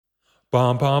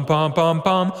Bum bum bum bum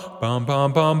bum bum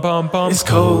bum bum bum bum. It's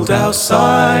cold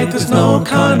outside, there's no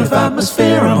kind of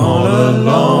atmosphere. I'm all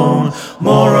alone,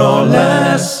 more or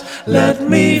less. Let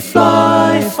me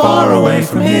fly far away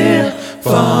from here.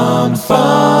 Fun,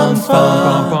 fun,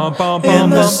 fun. In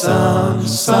the sun,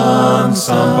 sun,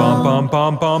 sun. Bum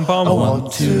bum bum bum. I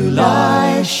want to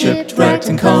lie shipwrecked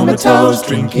and comatose,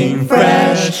 drinking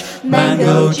fresh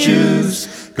mango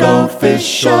juice. Goldfish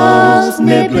shows,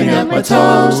 nibbling at my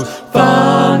toes.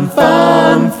 Fun,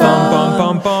 fun,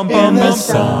 fun. In the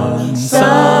sun,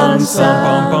 sun,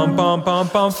 sun. Fun, fun,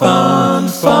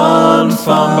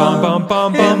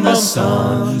 fun. In the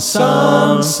sun,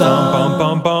 sun, sun.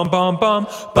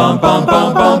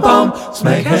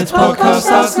 SMEGHEADS podcast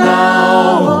starts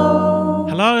now.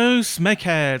 Hello,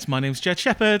 SMEGHEADS. My name's Jed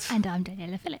Shepherd. And I'm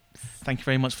Daniela Phillips. Thank you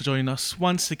very much for joining us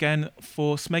once again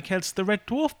for SMEGHEADS, the Red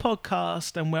Dwarf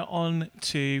podcast. And we're on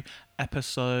to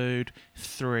episode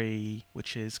 3,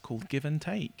 which is called Give and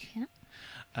Take. Yeah.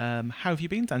 How have you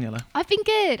been, Daniela? I've been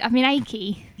good. I've been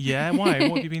achy. Yeah, why?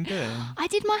 What have you been doing? I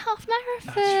did my half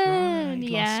marathon. That's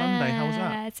right. Last Sunday. How was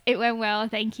that? It went well,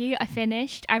 thank you. I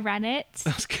finished. I ran it.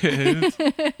 That's good.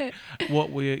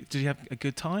 Did you have a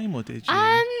good time or did you?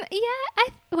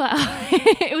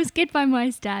 It was good by my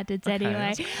standards anyway.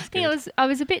 That's I think I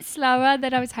was a bit slower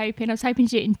than I was hoping. I was hoping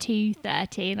to do it in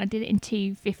 2:30 and I did it in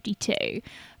 2:52.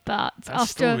 But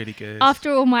That's still really good.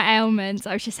 After all my ailments,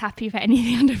 I was just happy for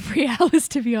anything under 3 hours,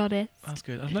 to be honest. That's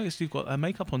good. I've noticed you've got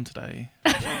makeup on today.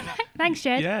 Thanks,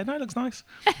 Jed. Yeah, no, it looks nice.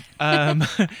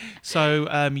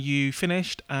 So you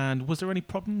finished, and was there any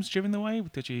problems during the way?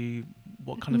 Kept you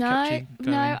going?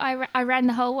 No, I ran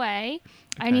the whole way.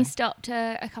 Okay. I only stopped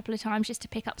a couple of times just to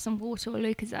pick up some water or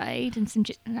Lucozade and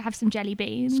have some jelly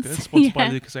beans. That's good. Sponsored by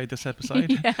Lucozade this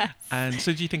episode. Yes. And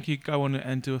so do you think you'd go on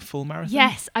and do a full marathon?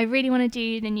 Yes, I really want to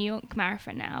do the New York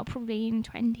Marathon now, probably in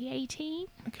 2018.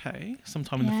 Okay,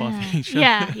 sometime in the far future.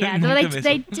 Yeah. Well,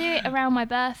 they do it around my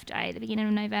birthday at the beginning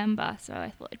of November, so I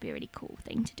thought it'd be a really cool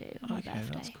thing to do on my birthday.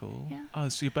 That's cool. Yeah. Oh,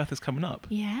 so your birthday's coming up?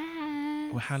 Yeah.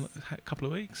 Well, a couple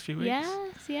of weeks, few weeks? Yeah.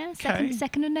 Okay.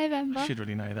 2nd of November. You should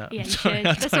really know that. Yeah, I'm you sorry, should.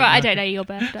 That's right, I don't know your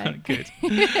birthday. Good.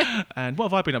 And what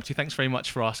have I been up to? Thanks very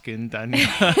much for asking, Daniel.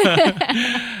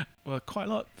 Well, quite a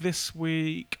lot this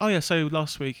week. Oh, yeah, so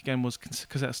last week, again, was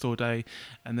Cassette Store Day,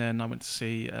 and then I went to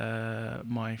see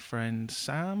my friend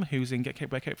Sam, who's in Get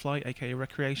Cape, Wear Cape, Fly, a.k.a.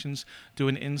 Recreations, do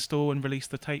an in-store and release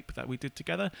the tape that we did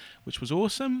together, which was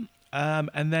awesome.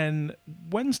 And then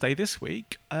Wednesday this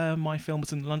week, my film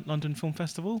was in the London Film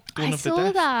Festival. Dawn of the Deaf. I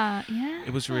saw that, yeah.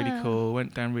 It was really cool.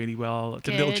 Went down really well.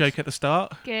 Did a little Good. joke at the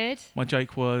start. Good. My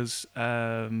joke was,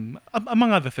 among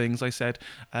other things, I said,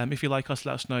 if you like us,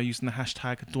 let us know using the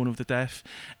hashtag Dawn of the Deaf.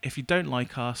 If you don't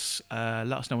like us,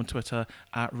 let us know on Twitter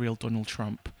at Real Donald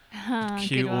Trump.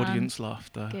 Cue audience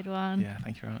laughter. Good one. Yeah,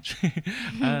 thank you very much.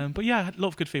 But yeah, a lot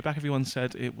of good feedback. Everyone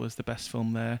said it was the best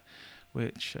film there,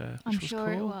 which I'm was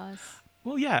sure cool. it was.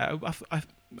 Well, yeah,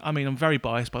 I mean, I'm very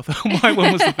biased, but I thought my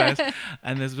one was the best.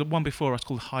 And there's one before us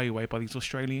called Highway by these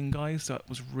Australian guys. That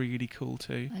was really cool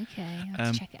too. Okay, I'll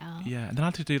have to check it out. Yeah, and then I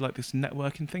had to do like this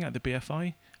networking thing at the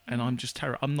BFI. And I'm just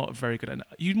terrible. I'm not very good at it.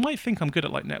 You might think I'm good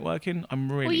at like networking.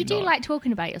 I'm really not. Well, you do like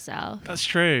talking about yourself. That's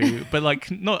true. But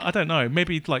like, not, I don't know,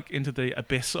 maybe like into the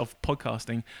abyss of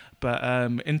podcasting, but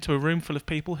into a room full of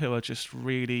people who are just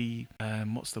really,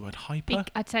 what's the word? Hyper?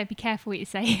 I'd say be careful what you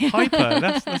say. Hyper,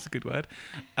 that's a good word.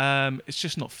 It's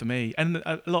just not for me. And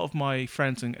a lot of my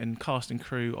friends and cast and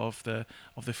crew of the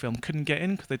film couldn't get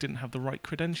in because they didn't have the right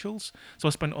credentials. So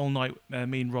I spent all night,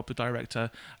 me and Rob, the director,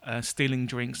 stealing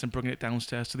drinks and bringing it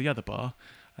downstairs to the other bar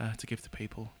to give to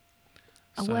people.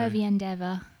 A worthy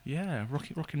endeavour. Yeah,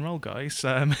 rock and roll, guys.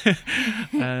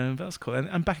 That's cool. And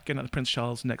I'm back again at the Prince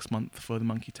Charles next month for the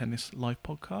Monkey Tennis live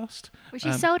podcast. Which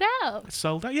is sold out. It's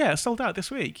sold out. Yeah, it's sold out this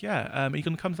week. Yeah. Are you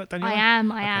going to come to that, Daniela? I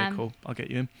am. Okay, cool. I'll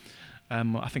get you in.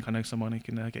 I think I know someone who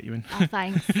can get you in. Oh,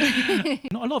 thanks.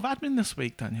 Not a lot of admin this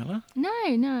week, Daniela.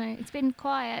 No. It's been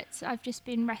quiet. I've just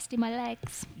been resting my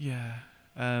legs. Yeah.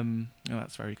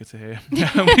 That's very good to hear.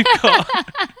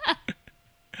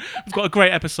 We've got a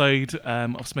great episode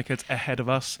of SMEGHEADS ahead of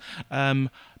us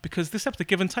because this episode,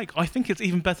 Give and Take, I think it's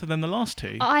even better than the last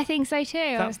two. Oh, I think so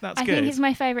too. That's I good. think it's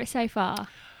my favourite so far.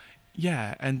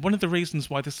 Yeah, and one of the reasons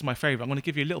why this is my favourite, I'm going to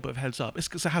give you a little bit of heads up, is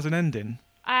because it has an ending.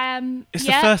 It's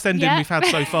the first ending we've had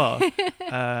so far.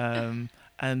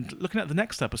 And looking at the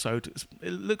next episode,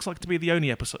 it looks like to be the only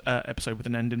episode with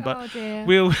an ending, but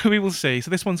we will see.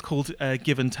 So this one's called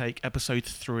Give and Take, episode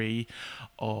 3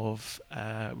 of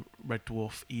Red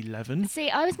Dwarf 11.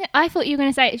 See, I thought you were going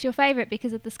to say it's your favourite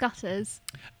because of the scutters.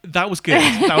 That was good.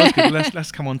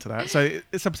 Let's come on to that. So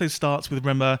this episode starts with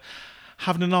Rimmer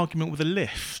having an argument with a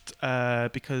lift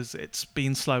because it's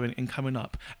been slow in coming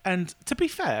up. And to be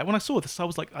fair, when I saw this, I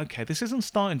was like, okay, this isn't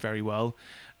starting very well.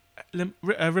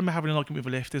 Rimmer having an argument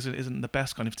with a lift isn't the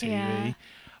best kind of TV. Yeah.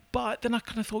 But then I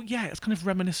kind of thought, yeah, it's kind of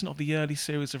reminiscent of the early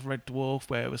series of Red Dwarf,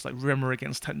 where it was like Rimmer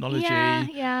against technology.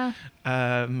 Yeah.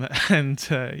 And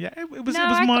it was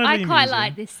No, mildly I quite amusing.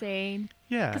 like this scene.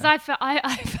 Yeah. Because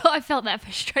I felt that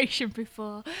frustration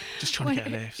before. Just trying to get a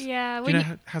lift. Yeah. Do you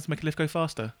know how to make a lift go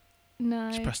faster?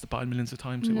 No. Just press the button millions of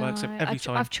times. It works every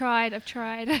time. I've tried.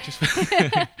 Just,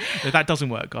 no, that doesn't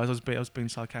work, guys. I was being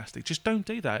sarcastic. Just don't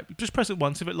do that. Just press it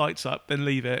once. If it lights up, then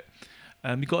leave it.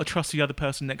 You've got to trust the other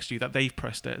person next to you that they've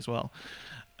pressed it as well.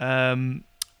 And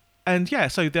yeah,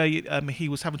 so he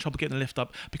was having trouble getting the lift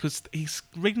up because he's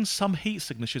reading some heat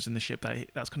signatures in the ship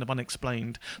that's kind of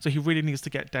unexplained. So he really needs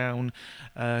to get down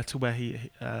to where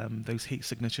those heat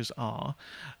signatures are.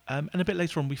 And a bit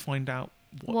later on, we find out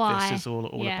what this is all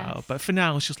about. But for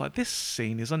now, it's just like, this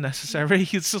scene is unnecessary.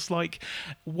 It's just like,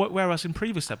 whereas in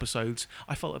previous episodes,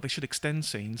 I felt like they should extend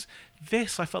scenes.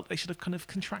 This, I felt they should have kind of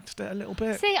contracted it a little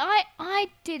bit. See, I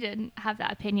didn't have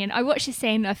that opinion. I watched the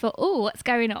scene and I thought, oh, what's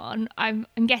going on? I'm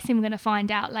guessing we're going to find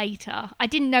out later. I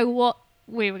didn't know what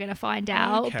we were going to find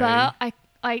out, Okay. but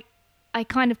I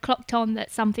kind of clocked on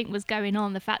that something was going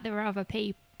on, the fact there were other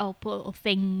people or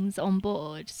things on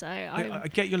board. So I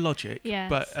get your logic, Yes.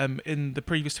 but in the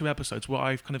previous 2 episodes where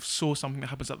I've kind of saw something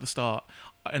that happens at the start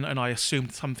and I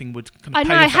assumed something would kind of I pay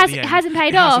know, off it at hasn't- the end. it hasn't paid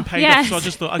It hasn't off, paid yes. off, so I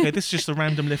just thought, okay, this is just a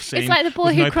random lift scene. it's like the boy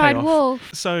with who no cried payoff.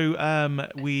 wolf. So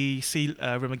we see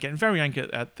Rimmer getting very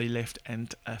angry at the lift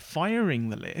and firing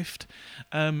the lift,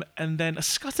 and then a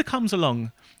scutter comes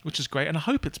along, which is great, and I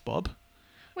hope it's Bob.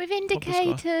 With Bob the Scutter.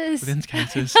 indicators. With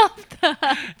indicators. I love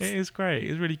that. It is great.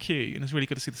 It's really cute, and it's really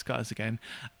good to see the Scutters again.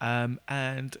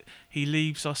 And he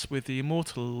leaves us with the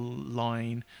immortal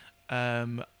line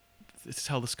to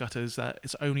tell the Scutters that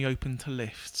it's only open to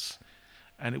lifts.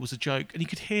 And it was a joke, and you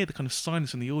could hear the kind of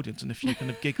silence in the audience and a few kind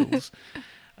of giggles.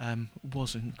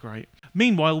 Wasn't great.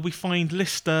 Meanwhile, we find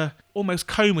Lister almost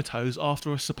comatose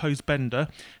after a supposed bender.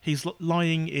 He's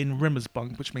lying in Rimmer's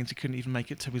bunk, which means he couldn't even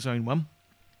make it to his own one.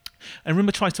 And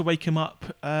Rimmer tries to wake him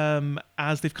up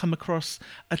as they've come across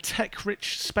a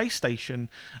tech-rich space station,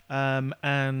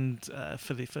 and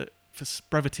for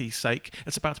brevity's sake,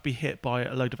 it's about to be hit by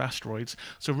a load of asteroids.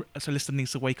 So Lister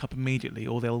needs to wake up immediately,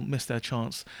 or they'll miss their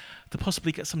chance to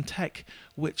possibly get some tech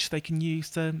which they can use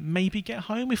to maybe get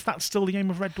home. If that's still the aim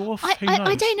of Red Dwarf, who knows?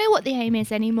 I don't know what the aim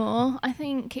is anymore. I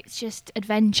think it's just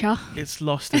adventure. It's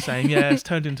lost its aim. Yeah, it's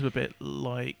turned into a bit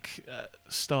like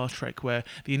Star Trek, where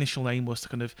the initial aim was to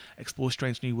kind of explore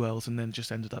strange new worlds, and then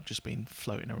just ended up just being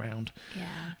floating around.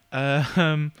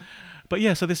 Yeah. But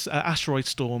yeah, so this asteroid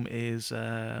storm is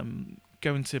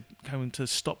going to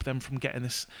stop them from getting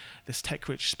this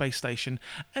tech-rich space station.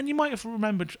 And you might have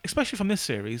remembered, especially from this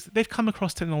series, they've come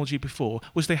across technology before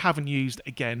which they haven't used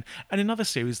again. And in other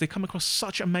series, they come across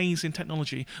such amazing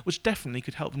technology which definitely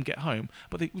could help them get home,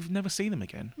 but we've never seen them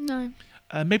again. No.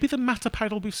 Maybe the matter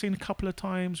paddle we've seen a couple of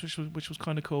times, which was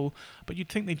kind of cool. But you'd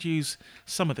think they'd use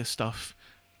some of this stuff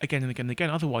again and again and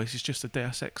again. Otherwise, it's just a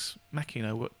Deus Ex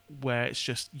Machina where it's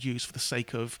just used for the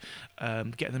sake of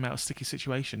getting them out of a sticky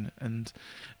situation and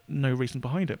no reason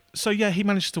behind it. So yeah, he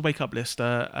managed to wake up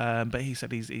Lister, but he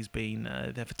said he's been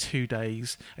there for 2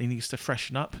 days and he needs to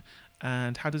freshen up.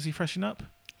 And how does he freshen up?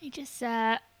 He just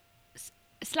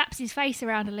slaps his face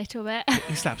around a little bit.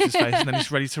 He slaps his face and then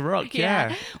he's ready to rock.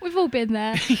 Yeah. We've all been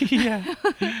there. Yeah.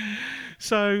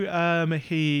 So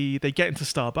they get into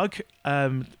Starbug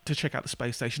to check out the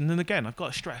space station. And then again, I've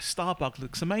got to stress, Starbug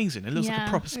looks amazing. It looks like a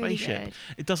proper really spaceship. good.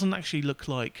 It doesn't actually look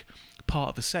like part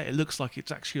of a set. It looks like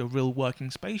it's actually a real working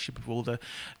spaceship with all the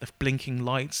blinking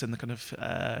lights and the kind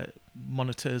of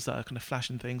monitors that are kind of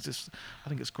flashing things. I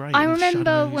think it's great. I And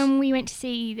remember shadows. when we went to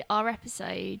see our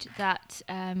episode that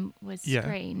was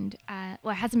screened.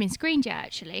 Well, it hasn't been screened yet,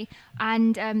 actually.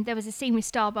 And there was a scene with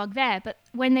Starbug there. But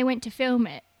when they went to film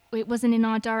it, it wasn't in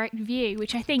our direct view,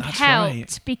 which I think That's helped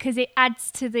right. because it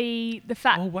adds to the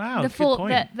fact, Oh, wow, the good thought point.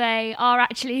 that they are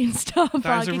actually in Starbug.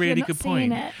 That is a if really you're not good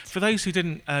seeing point. it. For those who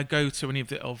didn't go to any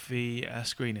of the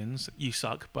screenings, you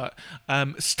suck. But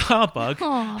Starbug,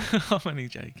 Aw. I'm only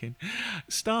joking.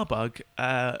 Starbug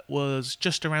was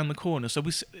just around the corner. So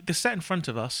the set in front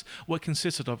of us, what it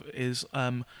consisted of is.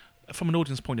 From an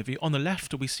audience point of view, on the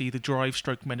left we see the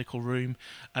drive-stroke medical room.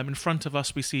 In front of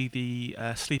us we see the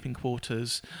sleeping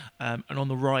quarters, and on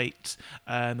the right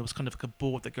there was kind of like a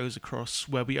board that goes across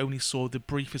where we only saw the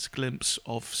briefest glimpse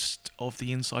of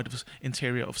the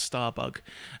interior of Starbug.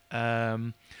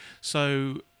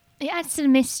 So It adds to the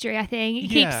mystery, I think.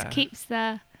 It Yeah. keeps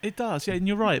the It does, yeah, and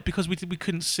you're right, because we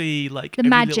couldn't see like The every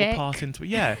magic. little part into it.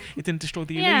 Yeah, it didn't destroy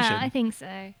the illusion. Yeah, I think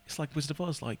so. It's like Wizard of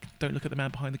Oz, like don't look at the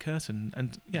man behind the curtain,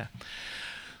 and yeah.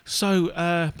 So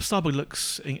Starboy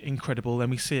looks incredible,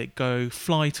 and we see it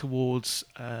fly towards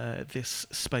this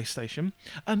space station.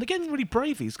 And they're getting really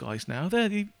brave, these guys now.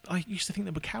 I used to think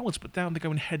they were cowards, but now they're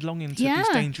going headlong into these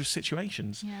dangerous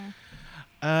situations. Yeah.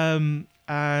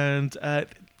 And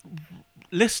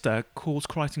Lister calls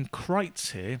Crichton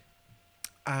Crites here,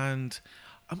 and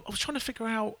I was trying to figure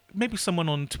out, maybe someone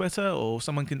on Twitter or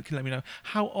someone can let me know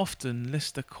how often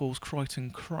Lister calls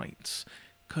Crichton Crites,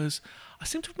 because I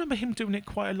seem to remember him doing it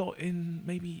quite a lot in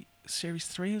maybe Series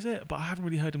 3, is it? But I haven't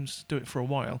really heard him do it for a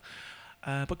while.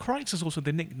 But Crites is also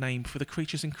the nickname for the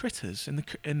creatures and critters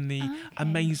in the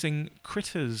Amazing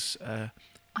Critters I've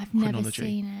chronology. never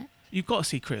seen it. You've got to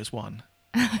see Critters 1.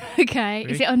 Okay.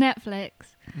 Really? Is it on Netflix?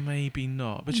 Maybe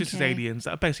not. But it's just aliens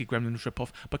that are basically Gremlins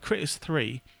rip-off. But Critters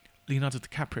 3, Leonardo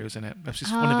DiCaprio's in it. That's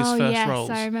just one of his first roles.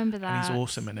 I remember that. And he's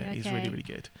awesome in it. Okay. He's really, really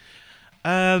good.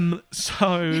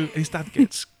 So his dad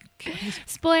gets...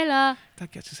 Spoiler.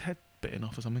 Dad gets his head bitten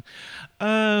off or something.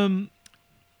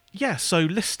 So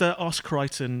Lister asks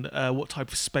Crichton what type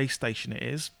of space station it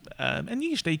is. And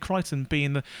usually Crichton,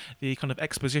 being the kind of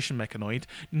exposition mechanoid,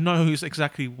 knows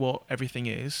exactly what everything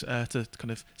is to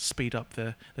kind of speed up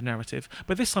the narrative.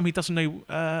 But this time he doesn't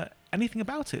know anything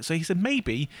about it. So he said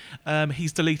maybe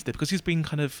he's deleted it, because he's been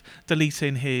kind of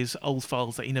deleting his old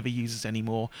files that he never uses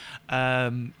anymore.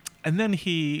 And then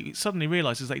he suddenly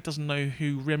realises that he doesn't know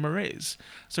who Rimmer is.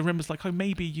 So Rimmer's like, oh,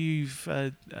 maybe you've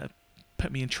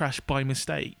put me in trash by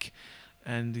mistake.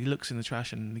 And he looks in the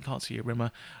trash and he can't see a Rimmer.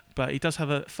 But he does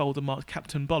have a folder marked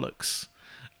Captain Bollocks,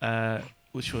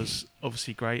 which was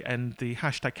obviously great. And the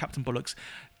hashtag Captain Bollocks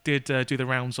did do the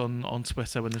rounds on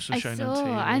Twitter when this was shown on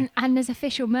TV. And there's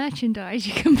official merchandise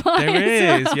you can buy.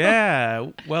 There is, yeah.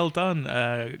 Well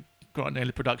done, Grant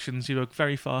Naylor Productions. You were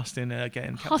very fast in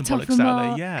getting Captain Bollocks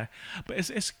out there. Yeah, but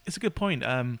it's a good point.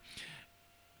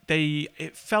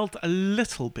 It felt a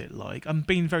little bit like, I'm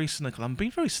being very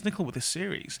cynical with this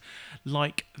series,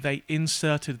 like they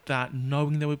inserted that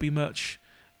knowing there would be merch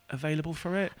available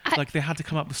for it. Like they had to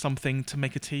come up with something to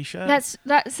make a t-shirt.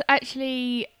 That's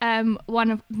actually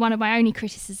one of my only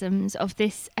criticisms of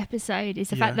this episode is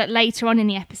the fact that later on in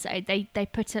the episode they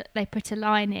put a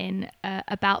line in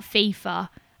about FIFA.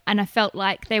 And I felt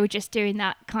like they were just doing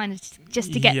that kind of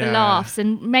just to get the laughs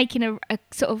and making a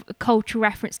sort of a cultural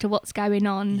reference to what's going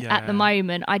on at the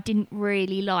moment. I didn't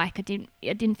really like. I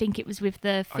didn't think it was with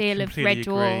the feel of Red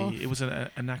Dwarf. It was an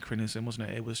anachronism, wasn't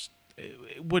it?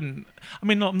 It wouldn't. I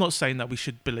mean, I'm not saying that we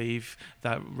should believe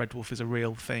that Red Dwarf is a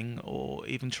real thing, or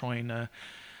even trying to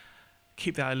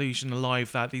keep that illusion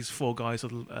alive that these four guys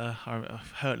are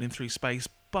hurtling through space.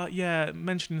 But yeah,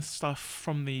 mentioning stuff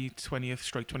from the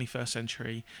 21st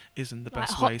century isn't the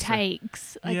best way to... hot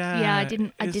takes. I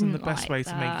didn't the best like way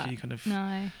that. to make you kind of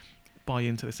No. buy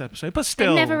into this episode. But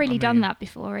still... They've never really done that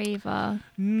before either.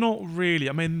 Not really.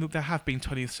 I mean, there have been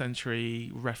 20th century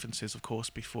references, of course,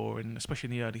 before, and especially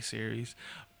in the early series.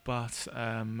 But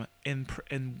in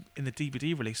the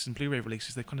DVD releases and Blu-ray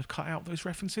releases, they kind of cut out those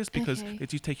references because they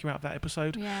do take you out of that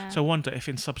episode. Yeah. So I wonder if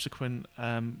in subsequent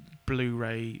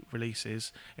Blu-ray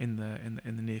releases in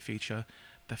the near future,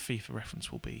 the FIFA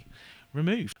reference will be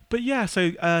removed. But yeah,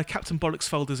 so Captain Bollocks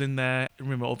folders in there.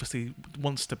 Rimmer obviously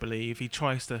wants to believe. He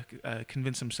tries to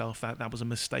convince himself that was a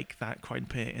mistake that Crichton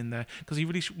put it in there, because he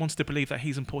really wants to believe that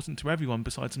he's important to everyone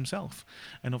besides himself,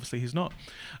 and obviously he's not.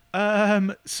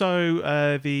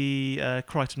 So the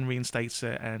Crichton reinstates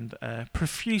it and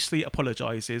profusely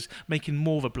apologises, making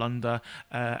more of a blunder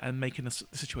and making the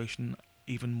situation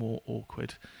even more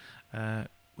awkward.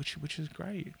 Which is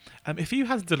great. If you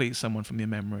had to delete someone from your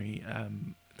memory,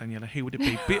 Daniela, who would it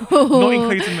be? Not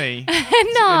including me.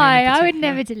 No, I would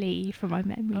never delete you from my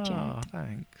memory, Jed. Oh,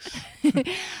 thanks.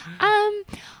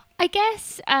 I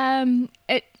guess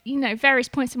at various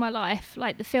points in my life,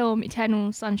 like the film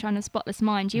Eternal Sunshine of Spotless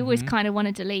Mind, you always kind of want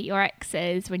to delete your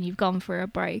exes when you've gone through a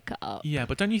breakup. Yeah,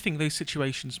 but don't you think those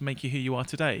situations make you who you are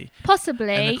today?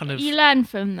 Possibly. Kind of, you learn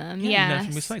from them. You Yes. learn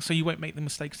from mistakes, so you won't make the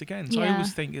mistakes again. So I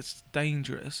always think it's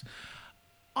dangerous.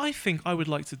 I think I would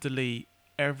like to delete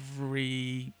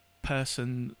every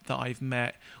person that I've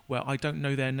met where I don't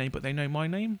know their name but they know my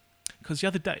name. Because the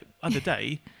other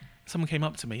day someone came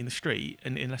up to me in the street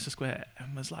in Leicester Square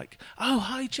and was like, "Oh,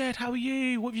 hi Jed, how are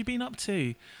you? What have you been up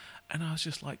to?" And I was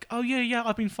just like, "Oh yeah,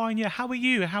 I've been fine. Yeah, how are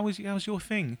you? How's your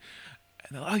thing?"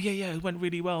 And they're like, "Oh yeah, it went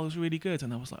really well. It was really good."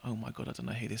 And I was like, "Oh my god, I don't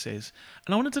know who this is."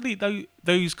 And I want to delete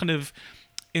those kind of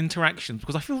interactions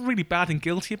because I feel really bad and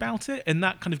guilty about it, and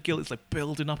that kind of guilt is like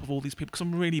building up of all these people because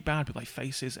I'm really bad with like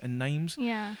faces and names.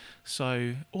 Yeah.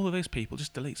 So all of those people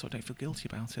just delete so I don't feel guilty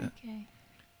about it. Okay.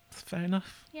 Fair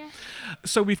enough. Yeah.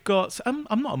 So we've got. I'm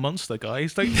not a monster,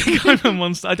 guys. Don't think I'm a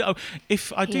monster.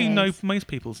 I do know most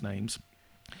people's names.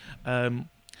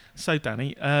 So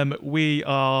Danny, we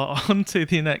are on to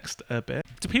the next bit.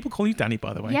 Do people call you Danny,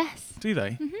 by the way? Yes. Do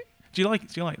they? Mm-hmm. Do you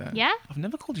like that? Yeah. I've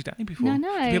never called you Danny before.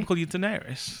 No. Do people call you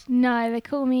Daenerys? No, they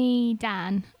call me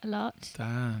Dan a lot.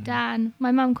 Dan. Dan.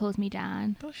 My mum calls me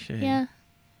Dan. Does she? Yeah.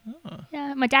 Oh,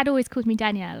 Yeah. My dad always calls me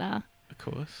Daniela. of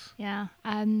course. Yeah.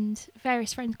 And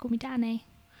various friends call me Danny.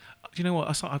 Do you know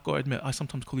what? I've got to admit, I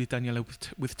sometimes call you Daniela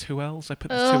with two L's. I put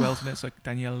the two L's in it, so like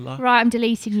Daniela. Right, I'm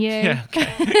deleting you. Yeah,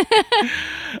 okay.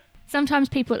 Sometimes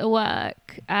people at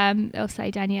work, they'll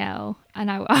say Danielle, and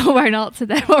I won't answer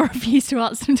them or refuse to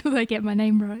answer until they get my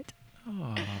name right.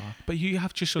 Oh, but you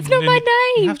have just joined It's not my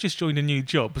name. You have just joined a new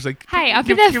job. It's like, Hey, I've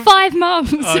been there 5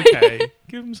 months. Okay,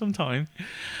 give him some time.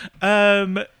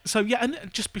 So yeah, and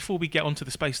just before we get onto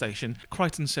the space station,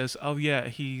 Crichton says, "Oh yeah,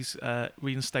 he's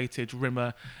reinstated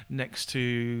Rimmer next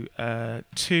to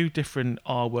 2 different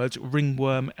R words,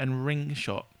 ringworm and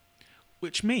ringshot,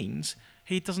 which means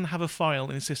he doesn't have a file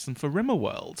in his system for Rimmer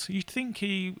World. You'd think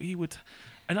he would,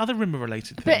 and other Rimmer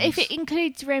related things. But if it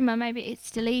includes Rimmer, maybe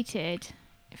it's deleted.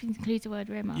 If it includes the word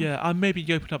Rimmer. Yeah, maybe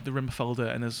you open up the Rimmer folder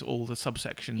and there's all the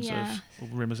subsections Yeah.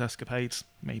 of Rimmer's escapades.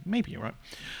 Maybe you're right.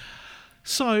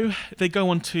 So they go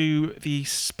on to the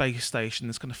space station.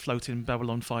 It's going to float in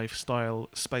Babylon 5 style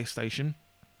space station.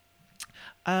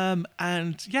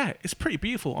 And yeah, it's pretty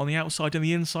beautiful on the outside and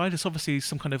the inside. It's obviously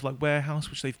some kind of like warehouse,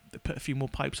 which they've put a few more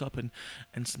pipes up and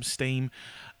some steam.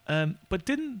 But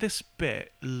didn't this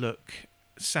bit look,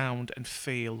 sound and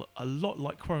feel a lot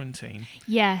like Quarantine?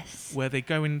 Yes. Where they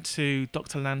go into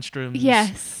Dr. Landstrom's.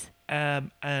 Yes.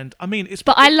 And I mean, it's.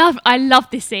 But I love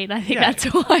this scene. I think that's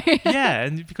why. Yeah,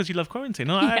 and because you love Quarantine.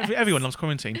 Yes. Everyone loves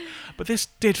Quarantine. But this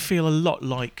did feel a lot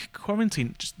like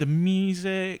Quarantine. Just the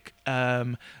music,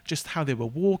 just how they were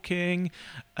walking.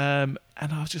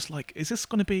 And I was just like, is this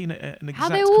going to be an exact How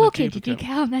they kind of walking? Did you duplicate?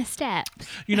 count their steps?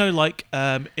 You know, like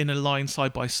in a line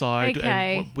side by side,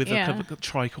 Okay, with yeah. a kind of a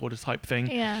tricorder type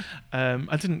thing. Yeah.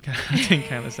 I didn't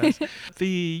count the steps.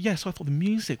 So I thought the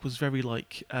music was very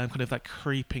like kind of that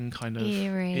creeping kind of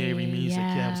eerie music.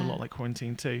 Yeah, it was a lot like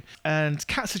Quarantine too. And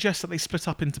Kat suggests that they split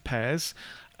up into pairs.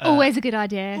 Always a good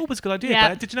idea. Always a good idea. Yep.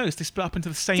 But did you notice they split up into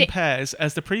the same pairs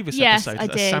as the previous Yes, episode? I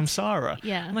did. Samsara.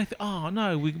 Yeah. And I thought, oh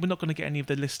no, we're not going to get any of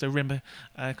the Lister Rimmer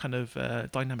kind of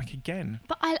dynamic again.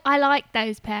 But I like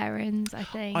those pairings, I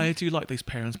think. I do like these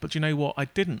parents, but do you know what I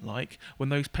didn't like? When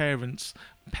those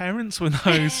when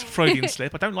those Freudian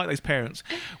slip, I don't like those parents,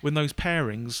 when those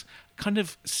pairings kind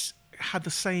of had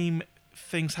the same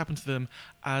things happen to them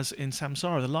as in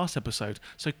Samsara, the last episode.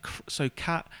 So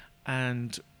Kat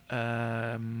and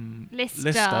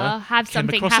Lister have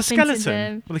something happen to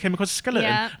them. Well, they came across a skeleton,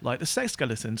 Yeah. like the sex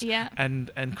skeletons. Yeah. And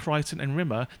Crichton and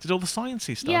Rimmer did all the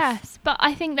sciencey stuff. Yes, but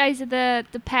I think those are the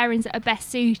pairings that are best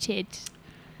suited.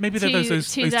 Maybe they're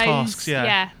those tasks, yeah.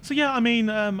 Yeah. So yeah, I mean,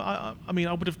 I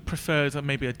would have preferred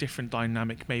maybe a different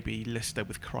dynamic, maybe Lister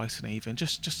with Crichton even,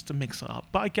 just to mix it up.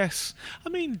 But I guess, I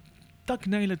mean, Doug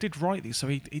Naylor did write these, so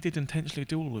he did intentionally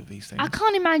do all of these things. I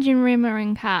can't imagine Rimmer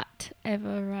and Kat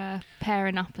ever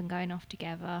pairing up and going off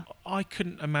together. I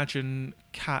couldn't imagine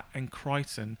Kat and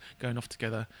Crichton going off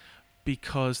together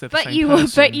because they're the same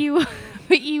person.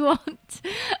 But you want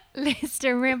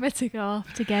Lister and Rimmer to go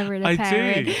off together in a I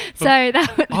pairing. do. So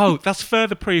that would... that's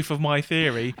further proof of my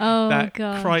theory that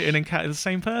gosh. Crichton and Kat are the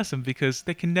same person, because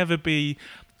they can never be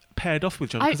paired off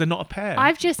with each other because they're not a pair.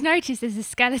 I've just noticed there's a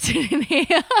skeleton in here.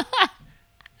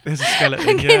 There's a skeleton.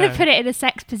 I'm going to put it in a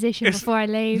sex position before I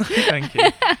leave. Thank you.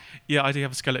 Yeah, I do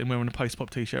have a skeleton wearing a post-pop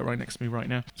t-shirt right next to me right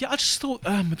now. Yeah, I just thought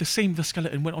the scene with the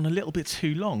skeleton went on a little bit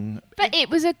too long. But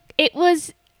it was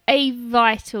a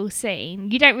vital scene.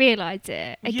 You don't realise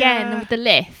it. Again, with the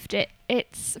lift,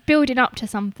 it's building up to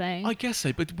something. I guess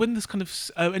so, but when this kind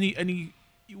of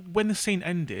when the scene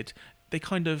ended, they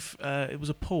kind of it was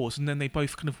a pause, and then they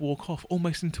both kind of walk off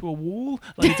almost into a wall.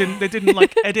 Like they didn't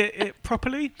like edit it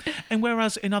properly. And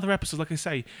whereas in other episodes, like I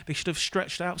say, they should have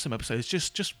stretched out some episodes.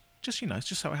 Just it's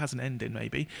just so it has an ending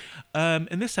maybe.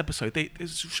 In this episode,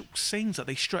 there's scenes that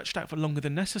they stretched out for longer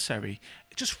than necessary.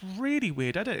 It's just really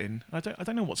weird editing. I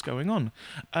don't know what's going on.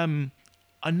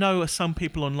 I know some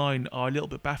people online are a little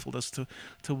bit baffled as to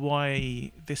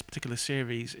why this particular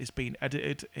series is being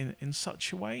edited in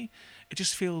such a way. It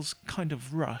just feels kind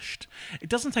of rushed. It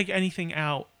doesn't take anything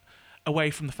out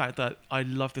away from the fact that I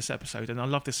love this episode and I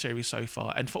love this series so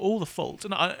far, and for all the faults,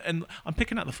 and I'm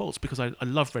picking out the faults because I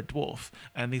love Red Dwarf,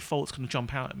 and the faults kind of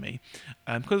jump out at me,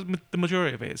 because the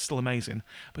majority of it is still amazing,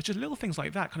 but just little things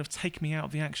like that kind of take me out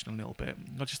of the action a little bit.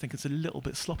 I just think it's a little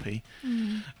bit sloppy,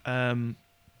 and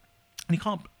you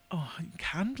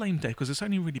can blame Dave because it's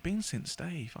only really been since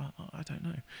Dave. I don't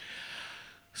know.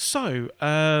 So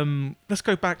let's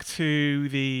go back to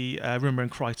the Rimmer and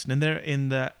Crichton, and they're in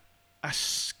the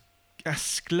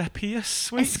Asclepius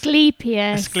suite.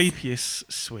 Asclepius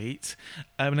suite.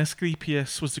 And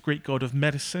Asclepius was the Greek god of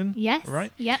medicine. Yes.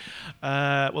 Right? Yep.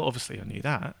 Well, obviously I knew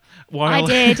that. I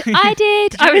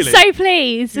did. I was so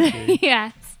pleased.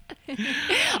 Yes.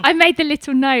 I made the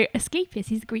little note, Asclepius,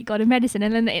 he's the Greek god of medicine,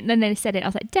 and then they said it. I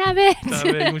was like, damn it!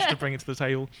 You wanted to bring it to the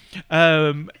table.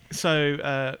 So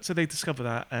they discover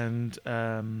that, and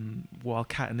while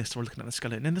Kat and Nista are looking at the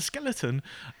skeleton, and the skeleton,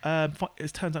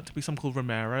 it turns out to be someone called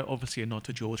Romero, obviously a nod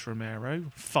to George Romero,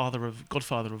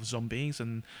 godfather of zombies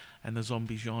and the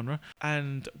zombie genre.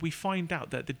 And we find out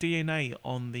that the DNA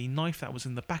on the knife that was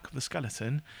in the back of the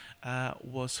skeleton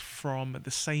was from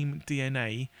the same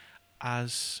DNA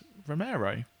as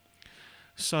Romero.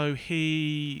 So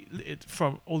he,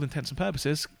 from all intents and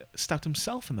purposes, stabbed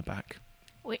himself in the back.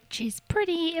 Which is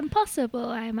pretty impossible,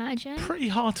 I imagine. Pretty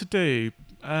hard to do,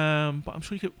 but I'm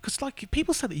sure you could. Because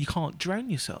people say that you can't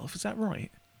drown yourself. Is that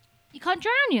right? You can't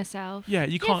drown yourself? Yeah,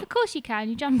 you can't. Yes, of course you can.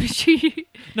 You jump into...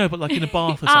 No, but like in a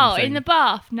bath or Oh, something. in the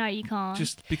bath? No, you can't.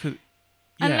 Just because...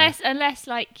 Yeah. Unless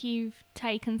like you've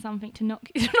taken something to knock...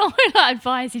 not like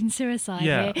advising suicide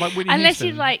here. Like Whitney Unless Houston.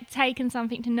 you've like taken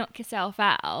something to knock yourself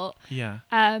out. Yeah.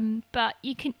 But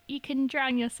you can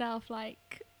drown yourself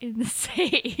like in the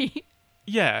sea.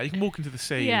 Yeah, you can walk into the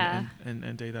sea Yeah.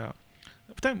 and do that.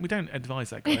 We don't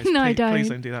advise that, guys. No, Please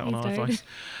don't do that on Please our don't. advice.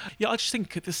 Yeah, I just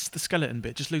think the skeleton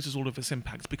bit just loses all of its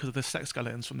impact because of the sex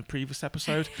skeletons from the previous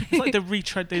episode. It's like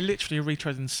they literally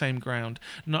retread in the same ground.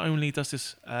 Not only does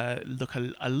this look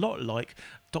a lot like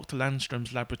Dr.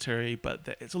 Landstrom's laboratory, but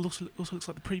it also looks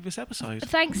like the previous episode.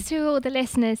 Thanks to all the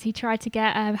listeners who tried to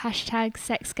get hashtag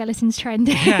sex skeletons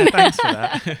trending. Yeah, thanks for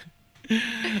that.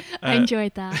 I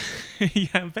enjoyed that. Yeah,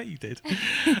 I bet you did.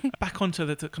 Back onto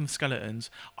the kind of skeletons,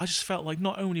 I just felt like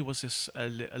not only was this a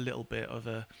little bit of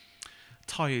a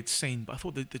tired scene, but I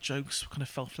thought the jokes kind of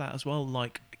fell flat as well.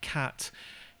 Like Kat,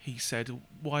 he said,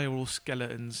 "Why are all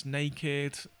skeletons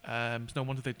naked? It's no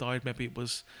wonder they died. Maybe it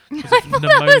was because of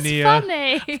pneumonia." That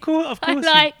was funny. Of course, I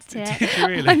liked it. Did you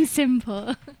really? I'm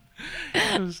simple.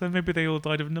 So maybe they all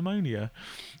died of pneumonia.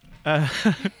 I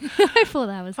thought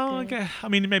that was good. I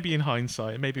mean, maybe in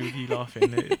hindsight, maybe with you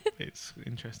laughing, it's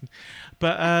interesting.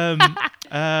 But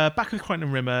back with Crichton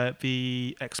and Rimmer,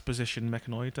 the exposition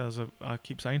mechanoid, as I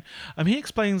keep saying, he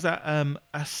explains that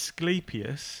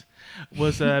Asclepius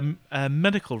was a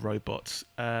medical robot.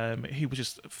 He was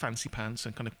just fancy pants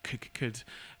and kind of could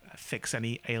fix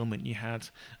any ailment you had.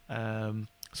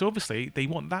 So obviously they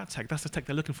want that tech. That's the tech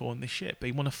they're looking for on this ship.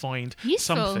 They want to find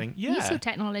something. Yeah, useful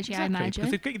technology, exactly. I imagine.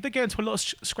 Because they get into a lot of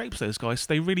scrapes, those guys. So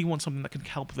they really want something that can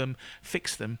help them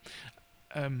fix them.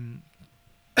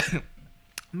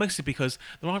 Mostly because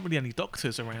there aren't really any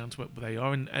doctors around where they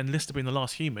are, and Lister being the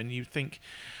last human, you'd think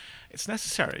it's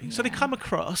necessary. Yeah. So they come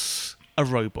across a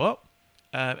robot.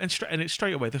 And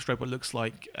straight away, this robot looks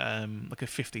like a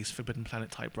 50s Forbidden Planet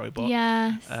type robot.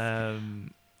 Yes.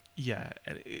 Yeah,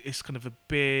 it's kind of a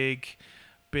big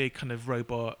kind of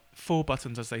robot, 4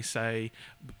 buttons, as they say,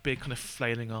 big kind of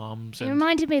flailing arms. It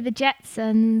reminded me of the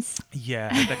Jetsons. Yeah,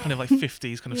 they're kind of like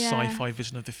 50s kind of Yeah. sci-fi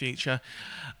vision of the future.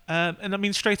 And I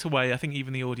mean, straight away, I think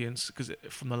even the audience, because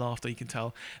from the laughter you can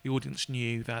tell, the audience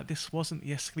knew that this wasn't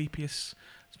the Asclepius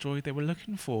droid they were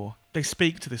looking for. They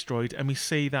speak to this droid, and we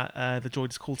see that the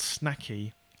droid is called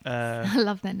Snacky. I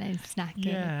love that name, Snacky.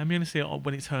 Yeah, I'm going to see it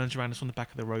when it turns around. It's on the back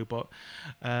of the robot,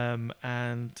 and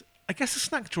I guess a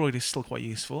snack droid is still quite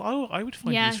useful. I would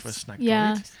find use for a snack droid.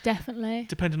 Yeah, definitely.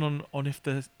 Depending on if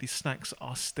the snacks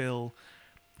are still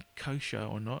kosher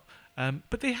or not.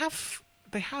 But they have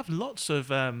lots of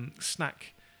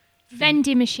snack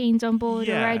vending machines on board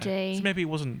already. So maybe it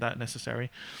wasn't that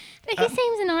necessary. He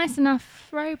seems a nice enough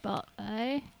robot,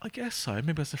 though. I guess so.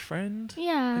 Maybe as a friend.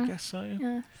 Yeah. I guess so.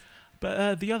 Yeah.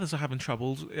 But the others are having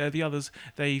trouble. The others,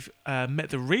 they've met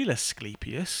the real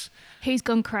Asclepius. Who's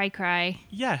gone cray-cray.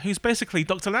 Yeah, who's basically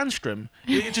Dr. Landstrom.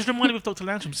 It just reminded me of Dr.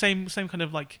 Landstrom. Same kind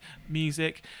of like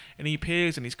music. And he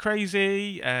appears and he's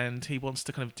crazy and he wants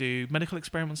to kind of do medical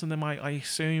experiments on them, I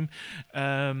assume.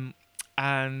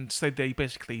 And so they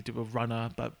basically do a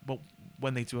runner, but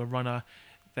when they do a runner,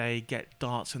 they get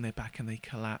darts in their back and they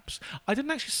collapse. I didn't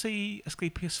actually see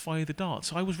Asclepius fire the darts,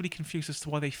 so I was really confused as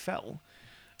to why they fell.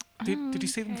 Did you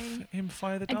see him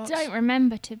fire the darts? I don't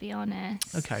remember, to be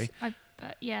honest. Okay. I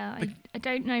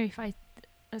don't know if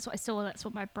that's what I saw. That's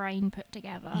what my brain put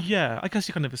together. Yeah, I guess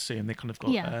you kind of assume they kind of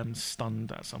got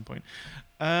stunned at some point.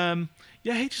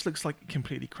 He just looks like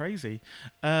completely crazy.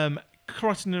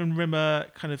 Crichton and Rimmer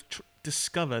kind of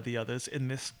discover the others in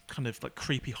this kind of like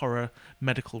creepy horror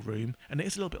medical room, and it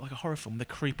is a little bit like a horror film. They're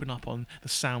creeping up on the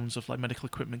sounds of like medical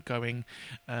equipment going,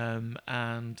 and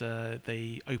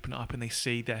they open it up and they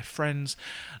see their friends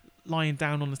lying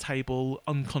down on the table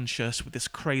unconscious with this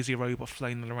crazy robot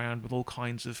flailing around with all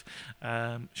kinds of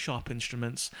sharp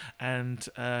instruments, and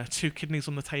 2 kidneys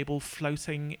on the table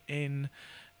floating in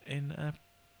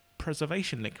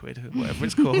preservation liquid, whatever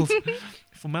it's called.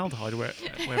 Formaldehyde, wherever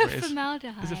it is.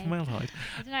 Formaldehyde. Is it formaldehyde?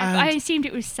 I don't know. I assumed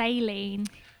it was saline.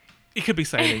 It could be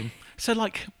saline. So,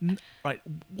 like, right,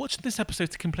 watching this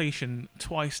episode to completion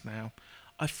twice now,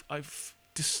 I've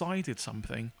decided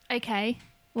something. Okay.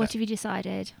 What have you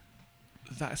decided?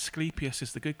 That Asclepius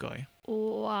is the good guy.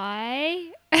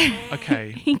 Why?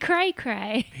 Okay.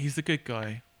 Cray. He's the good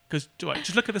guy. Because,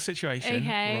 just look at the situation,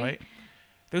 right?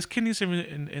 Those kidneys are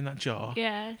in that jar.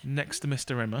 Yes. Next to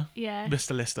Mr. Rimmer. Yes.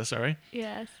 Mr. Lister, sorry.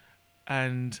 Yes.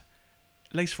 And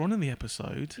later on in the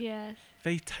episode, yes,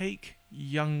 they take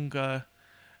younger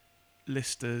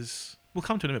Listers. We'll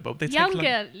come to it in a minute, but they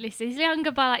younger Listers,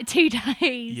 younger by like 2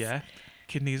 days. Yeah,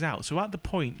 kidneys out. So at the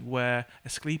point where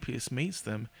Asclepius meets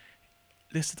them,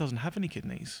 Lister doesn't have any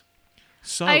kidneys.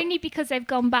 So only because they've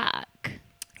gone back.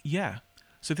 Yeah.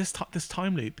 So this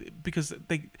time loop, because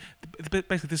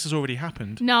basically this has already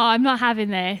happened. No, I'm not having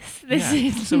this. This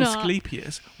is not. So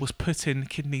Asclepius was putting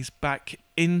kidneys back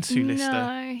into Lister.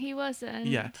 No, he wasn't.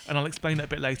 Yeah, and I'll explain that a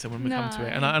bit later when we come to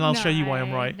it, and I'll show you why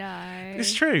I'm right. No,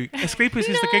 it's true. Asclepius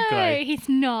is the good guy. No, he's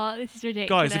not. This is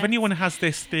ridiculous. Guys, if anyone has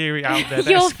this theory out there,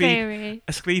 your theory,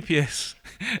 Asclepius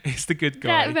is the good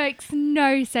guy. That makes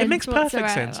no sense. It makes perfect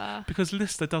whatsoever. sense because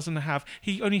Lister doesn't have.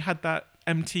 He only had that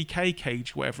MTK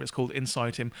cage, whatever it's called,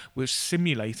 inside him, which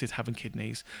simulated having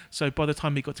kidneys. So by the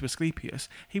time he got to Asclepius,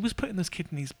 he was putting those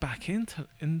kidneys back into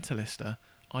Lister.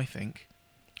 I think.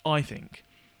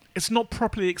 It's not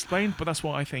properly explained, but that's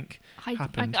what I think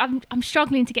happened. I'm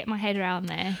struggling to get my head around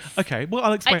this. Okay, well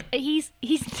I'll explain. He's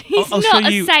I'll not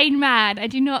a sane man. I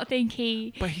do not think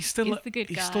But he's still is the good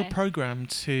guy. He's still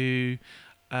programmed to.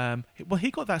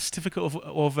 He got that certificate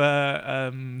of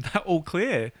that all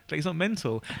clear, that he's not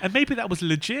mental, and maybe that was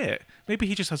legit. Maybe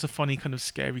he just has a funny kind of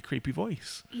scary, creepy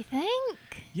voice. You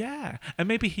think? Yeah, and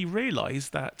maybe he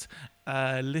realised that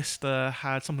Lister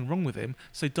had something wrong with him,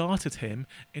 so darted him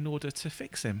in order to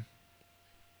fix him.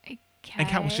 Okay. And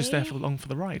Cat was just there along for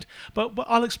the ride. But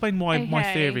I'll explain why my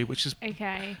theory, which is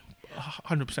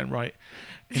 100% right,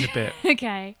 in a bit.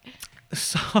 Okay.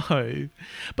 So,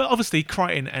 but obviously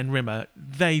Crichton and Rimmer,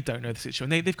 they don't know the situation.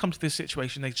 They've come to this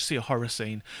situation, they just see a horror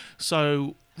scene.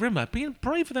 So Rimmer, being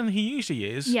braver than he usually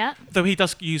is, though he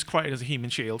does use Crichton as a human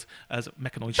shield, as a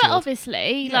mechanoid shield. But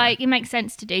obviously, it makes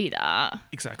sense to do that.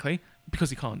 Exactly, because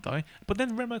he can't die. But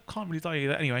then Rimmer can't really die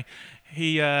either. Anyway,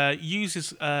 he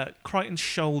uses Crichton's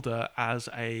shoulder as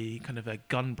a kind of a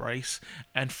gun brace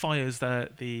and fires the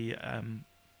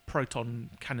proton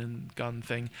cannon gun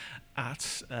thing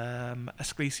at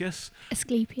Asclepius,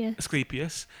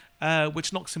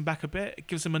 which knocks him back a bit. It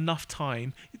gives him enough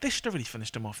time. They should have really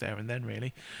finished him off there and then,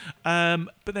 really. But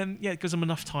then, it gives them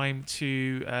enough time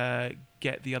to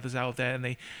get the others out of there, and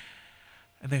they,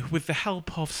 with the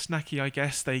help of Snacky, I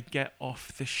guess, they get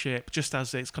off the ship just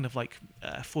as it's kind of like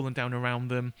falling down around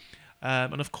them.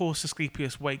 And of course,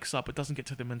 Asclepius wakes up, but doesn't get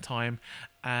to them in time,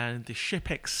 and the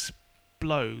ship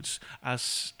explodes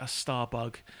as a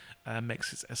Starbug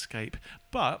makes its escape.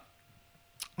 But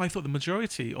I thought the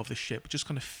majority of the ship just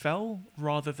kind of fell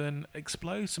rather than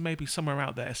explode. So maybe somewhere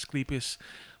out there, Asclepius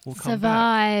will come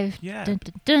back. Yeah, dun,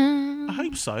 dun, dun. I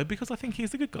hope so, because I think he's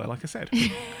the good guy, like I said.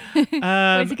 He's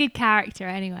a good character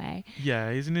anyway.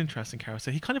 Yeah, he's an interesting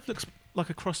character. He kind of looks like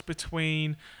a cross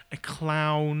between a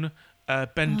clown,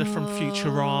 Bender from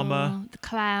Futurama. The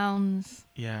clowns.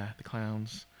 Yeah, the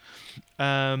clowns.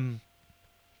 I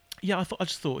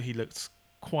just thought he looked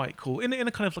quite cool in a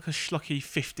kind of like a schlocky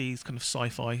 50s kind of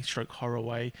sci-fi stroke horror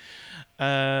way.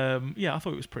 I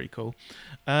thought it was pretty cool.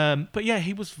 But yeah,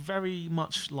 he was very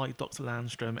much like Dr.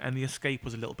 Landstrom, and the escape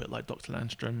was a little bit like Dr.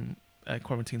 Landstrom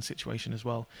quarantine situation as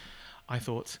well, I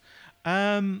thought.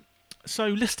 So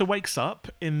Lister wakes up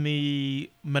in the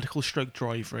medical stroke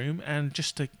drive room, and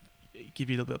just to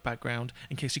give you a little bit of background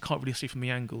in case you can't really see from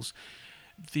the angles,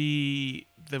 the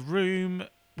room,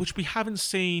 which we haven't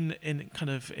seen in a kind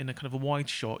of a wide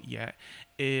shot yet,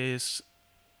 is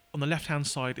on the left-hand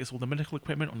side is all the medical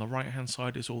equipment. On the right-hand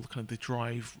side is all kind of the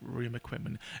drive room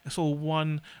equipment. It's all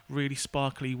one really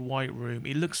sparkly white room.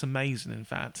 It looks amazing, in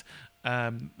fact.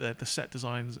 The set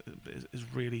design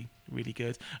is really, really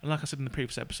good. And like I said in the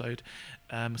previous episode,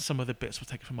 some of the bits were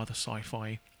taken from other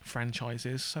sci-fi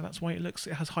franchises, so that's why it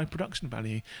has high production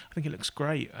value. I think it looks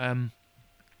great.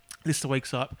 Lister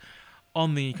wakes up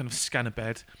on the kind of scanner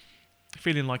bed,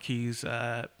 feeling like he's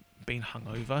been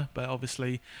hungover, but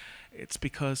obviously it's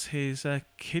because his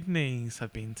kidneys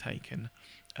have been taken.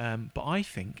 But I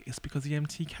think it's because the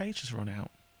empty cage has run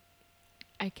out.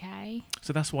 Okay.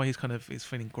 So that's why he's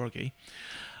feeling groggy.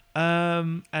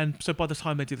 And so by the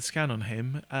time they do the scan on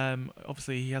him,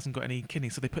 obviously he hasn't got any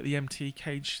kidneys, so they put the empty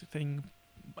cage thing,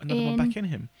 another one back in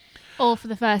him. All for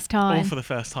the first time. All for the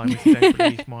first time, if you don't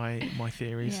believe my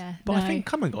theories. Yeah, but I think,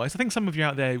 come on guys, I think some of you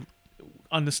out there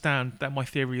understand that my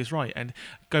theory is right, and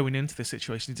going into this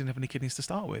situation he didn't have any kidneys to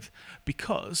start with,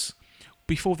 because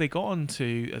before they got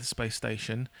onto the space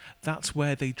station, that's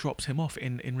where they dropped him off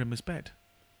in Rimmer's bed.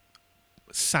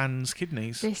 Sans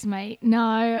kidneys. This mate,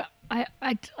 no,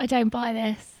 I don't buy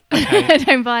this. Okay. I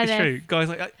don't buy this. It's true, guys.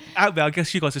 Like out there, I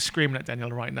guess you guys are screaming at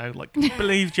Daniela right now. Like,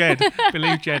 believe Jed,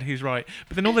 believe Jed, he's right.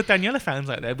 But then all the Daniela fans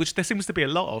out there, which there seems to be a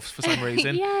lot of for some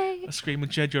reason, Yay. are screaming,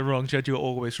 "Jed, you're wrong. Jed, you're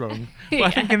always wrong." But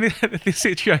I think in this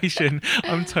situation,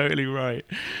 I'm totally right.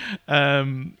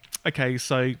 Okay,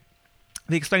 so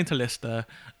they explained to Lister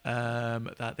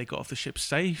that they got off the ship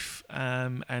safe,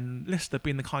 and Lister,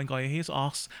 being the kind guy he is,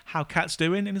 asks how Kat's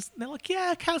doing, and they're like,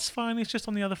 "Yeah, Kat's fine. It's just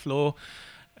on the other floor."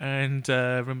 And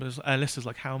Lister's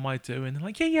like, "How am I doing?" They're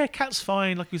like, "Yeah, Kat's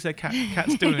fine. Like we said,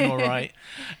 Kat's doing all right."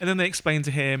 And then they explain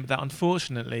to him that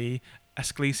unfortunately,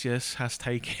 Asclepius has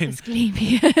taken...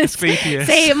 Asclepius.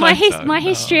 See, my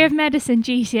history of medicine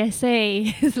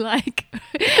GCSE has like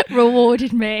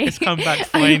rewarded me. It's come back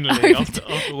finally after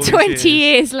all 20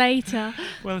 years later.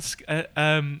 Well,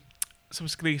 so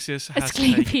Asclepius has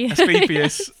Asclepius.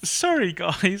 Asclepius. Sorry,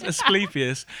 guys.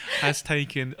 Asclepius has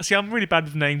taken... See, I'm really bad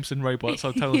with names and robots,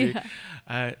 I'll tell you.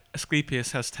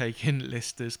 Asclepius has taken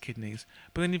Lister's kidneys.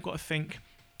 But then you've got to think,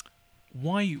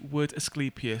 why would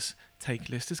Asclepius take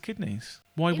Lister's kidneys?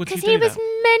 Why would he do that? Because he was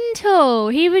mental.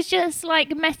 He was just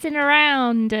like messing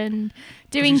around and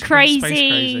doing crazy. Space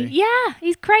crazy. Yeah,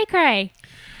 he's cray-cray.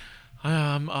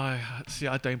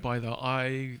 I don't buy that.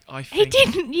 I think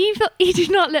He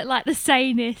did not look like the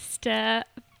sanest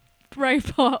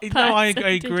robot person, no, I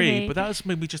agree, did he? but that was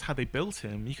maybe just how they built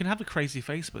him. You can have a crazy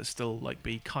face, but still like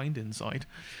be kind inside.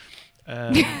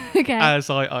 Okay. As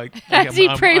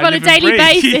you prove on a daily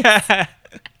basis. Yeah.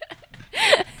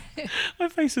 My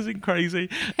face isn't crazy.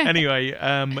 Anyway,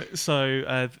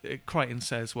 so Crichton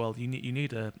says, "Well, you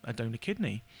need a donor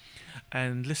kidney,"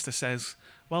 and Lister says,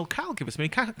 "Well, Cat'll give it to me.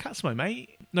 Cat's my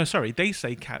mate." No, sorry, they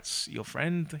say Cat's your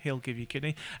friend. He'll give you a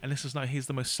kidney. And Lister says, "No, he's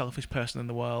the most selfish person in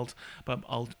the world, but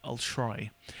I'll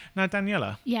try." Now,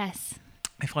 Daniela. Yes.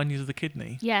 If I needed a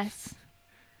kidney. Yes.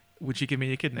 Would you give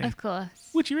me a kidney? Of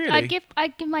course. Would you really?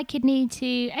 I'd give my kidney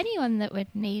to anyone that would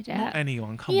need it. Not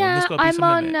anyone. Come on. There's got to be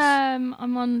some limits.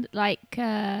 I'm on like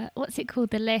what's it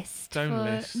called? The list.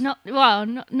 Donor list.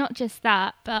 Not just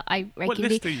that, but I regularly. What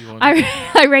list are you on?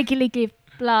 I regularly give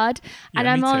blood, and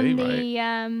I'm me on too,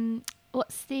 the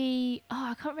what's the? Oh,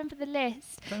 I can't remember the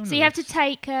list. Donor so you have to list.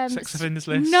 take Sex offenders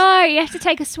list. No, you have to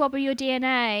take a swab of your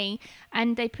DNA,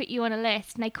 and they put you on a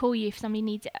list, and they call you if somebody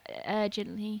needs it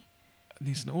urgently.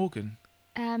 Needs an organ.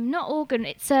 Not organ.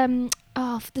 It's the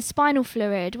spinal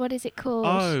fluid. What is it called?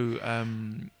 Oh,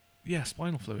 yeah,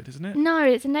 spinal fluid, isn't it? No,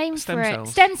 it's a name Stem for cells.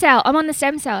 it. Stem cell. I'm on the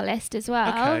stem cell list as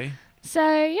well. Okay.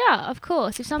 So yeah, of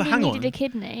course, if somebody hang needed on. a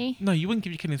kidney. No, you wouldn't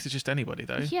give your kidney to just anybody,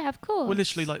 though. Yeah, of course. Well,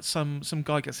 literally, like some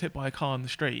guy gets hit by a car on the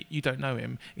street. You don't know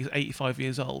him. He's 85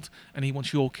 years old, and he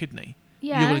wants your kidney.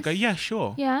 Yeah. You're gonna go, yeah,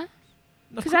 sure. Yeah.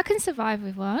 Because I can survive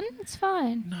with one. It's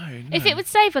fine. No. If it would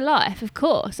save a life, of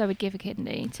course, I would give a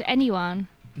kidney to anyone.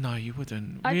 No, you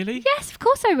wouldn't. Really? Yes, of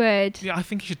course I would. Yeah, I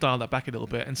think you should dial that back a little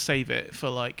bit and save it for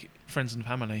like friends and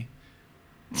family.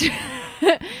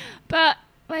 But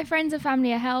my friends and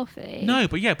family are healthy. No,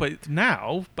 but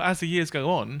as the years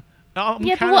go on, I'm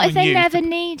but what if they never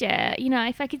need it? You know,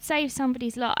 if I could save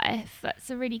somebody's life, that's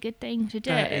a really good thing to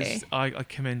do. I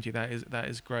commend you. That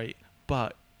is great.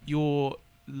 But your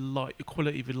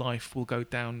quality of your life will go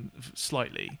down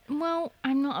slightly. Well,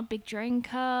 I'm not a big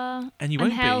drinker. And you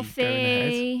won't I'm healthy. be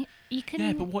going ahead. You can.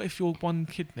 Yeah, but what if your one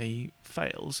kidney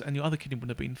fails and your other kidney would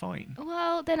have been fine?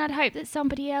 Well, then I'd hope that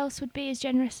somebody else would be as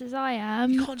generous as I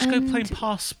am. You can't just go playing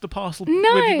pass the parcel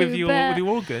No, with your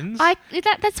organs.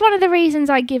 That's one of the reasons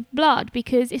I give blood,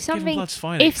 because if something blood's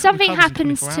fine. if It something recovers in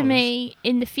happens 24 to hours. me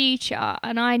in the future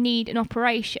and I need an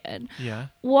operation, Yeah.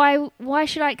 why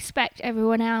should I expect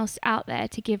everyone else out there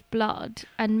to give blood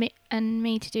and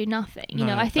me to do nothing? You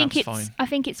know, I think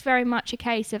it's very much a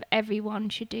case of everyone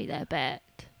should do their bit.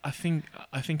 I think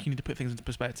you need to put things into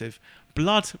perspective.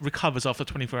 Blood recovers after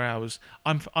 24 hours.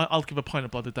 I'll give a pint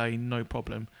of blood a day, no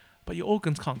problem. But your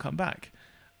organs can't come back.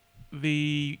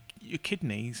 Your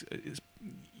kidneys.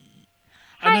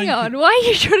 Hang on, why are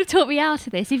you trying to talk me out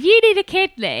of this? If you need a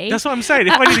kidney, that's what I'm saying.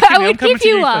 If I need a kidney, I'm coming to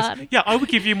you one. first. Yeah, I would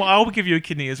give you a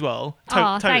kidney as well.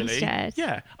 Totally. Thanks, Jed.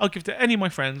 Yeah, I'll give it to any of my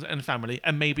friends and family,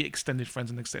 and maybe extended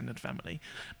friends and extended family.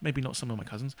 Maybe not some of my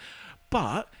cousins,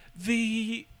 but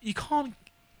you can't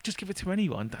just give it to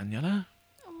anyone, Daniela.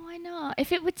 Why not?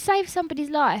 If it would save somebody's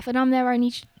life and I'm their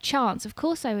only chance, of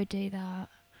course I would do that.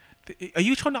 Are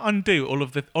you trying to undo all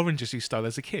of the oranges you stole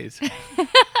as a kid?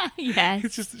 Yes.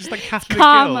 It's just like Catholic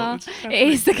karma. guilt. It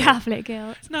is the Catholic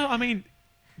guilt. No, I mean,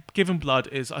 giving blood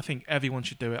is. I think everyone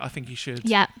should do it. I think you should.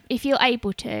 Yeah, if you're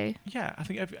able to. Yeah, I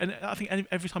think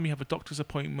every time you have a doctor's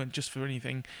appointment, just for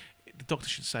anything, the doctor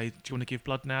should say, "Do you want to give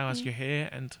blood now as you're here?"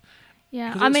 And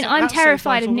yeah, I mean, I'm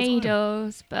terrified of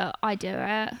needles, but I do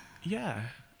it. Yeah.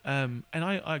 And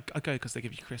I go because they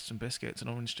give you crisps and biscuits and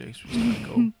orange juice, which is kind of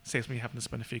cool. Saves me having to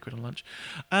spend a few quid on lunch.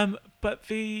 But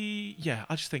I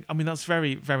just think, I mean, that's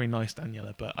very, very nice,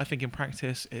 Daniela. But I think in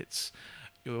practice,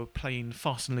 you're playing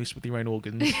fast and loose with your own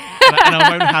organs, and I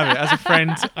won't have it. As a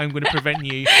friend, I'm going to prevent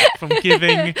you from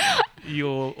giving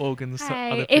your organs to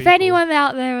other people. If anyone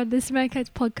out there on the SMEGHEADS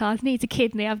podcast needs a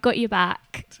kidney, I've got your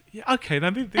back. Yeah, okay.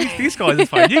 Now these guys are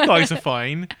fine. You guys are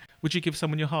fine. Would you give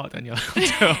someone your heart, Daniela?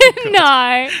 No,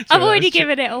 I've already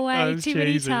given it away too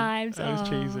many times. That was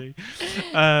cheesy.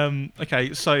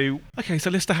 Okay, so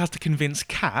Lister has to convince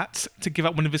Kat to give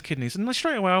up one of his kidneys, and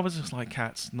straight away I was just like,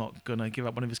 Kat's not gonna give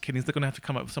up one of his kidneys. They're gonna have to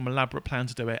come up with some elaborate plan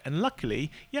to do it. And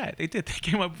luckily, yeah, they did. They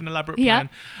came up with an elaborate plan.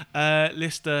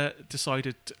 Lister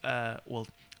decided,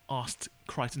 asked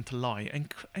Crichton to lie,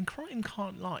 and Crichton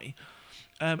can't lie.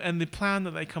 And the plan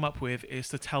that they come up with is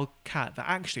to tell Kat that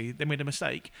actually they made a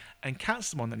mistake, and Kat's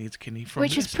the one that needs a kidney from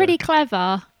Which Lister. is pretty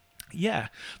clever. Yeah.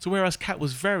 So whereas Kat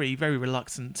was very, very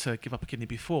reluctant to give up a kidney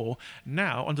before,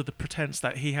 now under the pretense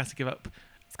that he has to give up,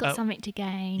 it's got something to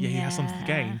gain. Yeah, he has something to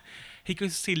gain. He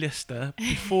goes to see Lister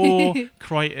before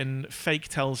Crichton fake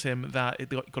tells him that it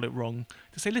got it wrong.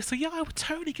 To say, Lister, yeah, I would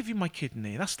totally give you my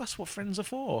kidney. That's what friends are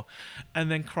for.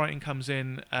 And then Crichton comes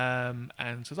in and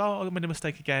says, I made a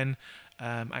mistake again.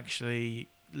 Actually,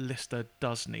 Lister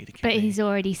does need a kidney. But he's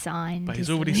already signed. His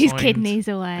kidneys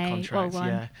away. The contract,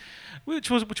 yeah.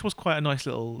 Which was quite a nice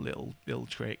little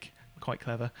trick. Quite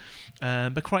clever.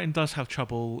 But Crichton does have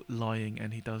trouble lying,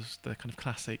 and he does the kind of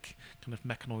classic kind of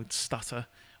mechanoid stutter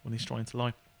when he's trying to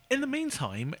lie. In the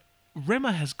meantime,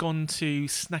 Rimmer has gone to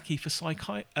Snacky for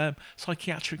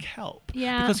psychiatric help.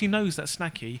 Yeah. Because he knows that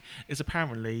Snacky is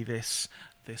apparently this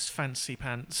fancy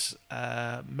pants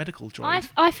medical droid.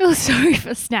 I feel sorry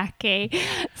for Snacky.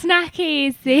 Snacky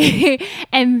is the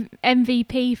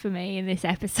MVP for me in this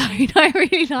episode. I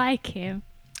really like him.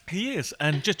 He is,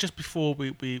 and just before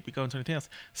we go into anything else,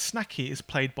 Snacky is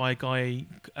played by a guy.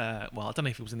 I don't know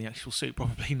if he was in the actual suit.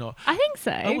 Probably not. I think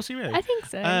so. Oh, was he really? I think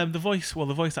so. The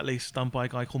voice at least is done by a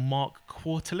guy called Mark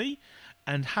Quarterly,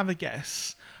 and have a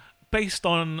guess. Based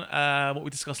on what we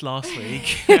discussed last week,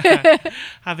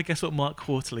 have a guess what Mark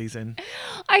Quarterly's in.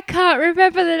 I can't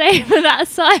remember the name of that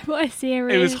sci-fi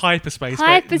series. It was Hyperspace.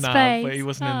 But he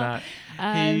wasn't in that.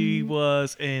 He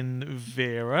was in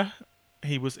Vera.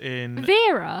 He was in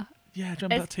Vera. Yeah, do you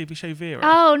remember that TV show Vera?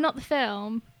 Oh, not the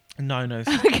film. No, Okay.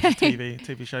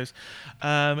 TV shows.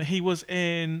 He was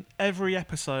in every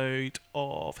episode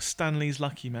of Stanley's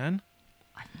Lucky Man.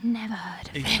 I've never heard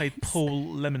of it. He played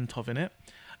Paul Lemontov in it.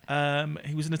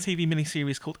 He was in a TV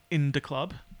miniseries called In the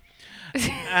Club.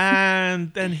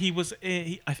 And then he was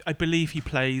I believe he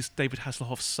plays David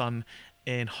Hasselhoff's son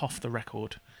in Off the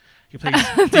Record. He plays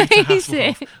Dieter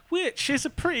Hasselhoff, which is a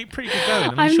pretty good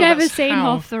going. I've never seen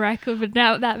Off the Record, but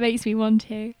now that makes me want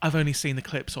to. I've only seen the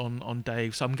clips on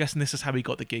Dave, so I'm guessing this is how he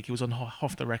got the gig. He was on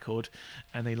Off the Record,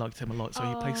 and they liked him a lot, so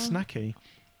he plays Snacky.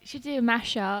 You should do a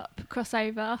mashup,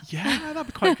 crossover. Yeah, that'd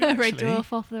be quite good, actually. Red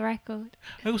Dwarf Off the Record.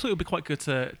 I also think it would be quite good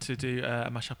to do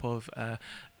a mashup of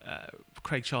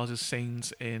Craig Charles's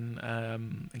scenes in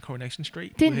Coronation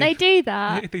Street. Didn't they do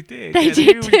that? They did. They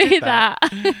did do that.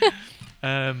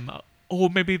 Or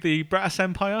maybe the British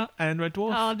Empire and Red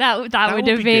Dwarf. Oh, that would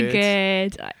have been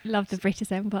good. I love the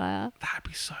British Empire. That'd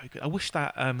be so good. I wish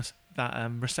that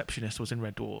receptionist was in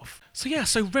Red Dwarf.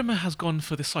 So Rimmer has gone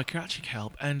for the psychiatric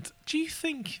help. And do you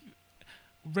think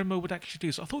Rimmer would actually do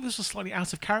this? I thought this was slightly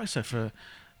out of character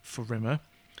for Rimmer,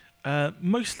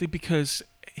 mostly because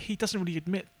he doesn't really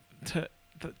admit to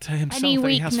to himself Any that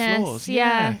he has weakness, flaws.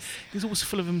 yes. He's always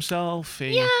full of himself.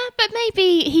 Yeah, but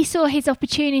maybe he saw his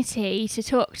opportunity to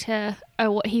talk to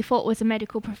what he thought was a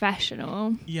medical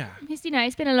professional. Yeah. Because,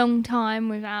 it's been a long time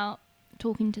without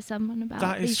talking to someone about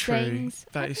That is these true. things.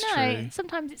 That is No, true.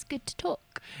 sometimes it's good to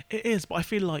talk. It is, but I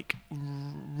feel like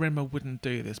Rimmer wouldn't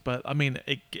do this. But I mean,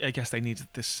 I guess they needed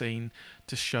this scene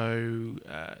to show,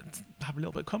 to have a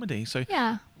little bit of comedy. So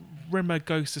Yeah. Rimmer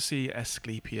goes to see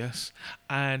Asclepius,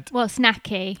 and Well,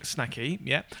 Snacky. Snacky,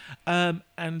 yeah.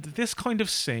 And this kind of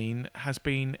scene has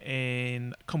been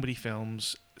in comedy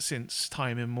films since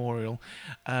time immemorial,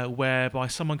 whereby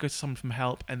someone goes to someone for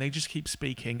help and they just keep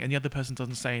speaking and the other person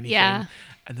doesn't say anything. Yeah.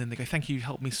 And then they go, "Thank you, you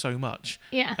helped me so much."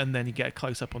 Yeah. And then you get a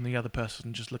close-up on the other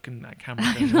person just looking at camera.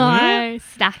 I Going, know,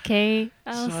 Snacky.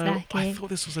 Oh, so Snacky. I thought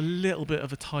this was a little bit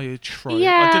of a tired trope.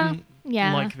 Yeah, I didn't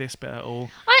yeah. like this bit at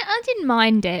all. I didn't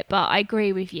mind it, but I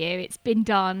agree with you. It's been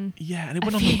done. Yeah, and it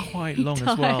went on few quite long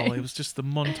as well. It times. was just the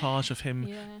montage of him,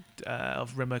 Yeah.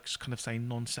 of Rimmer just kind of saying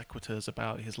non sequiturs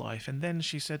about his life, and then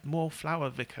she said more flour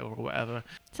vicar or whatever.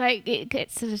 So it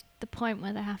gets to the point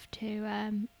where they have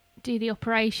to do the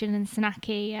operation, and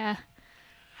Snacky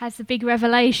has the big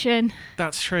revelation.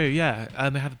 That's true, yeah.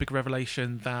 And they have the big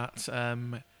revelation that,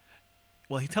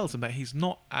 well, he tells them that he's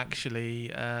not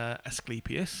actually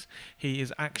Asclepius. He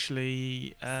is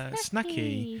actually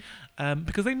Snacky.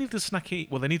 Because they need the Snacky,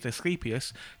 well, they need the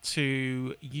Asclepius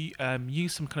to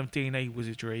use some kind of DNA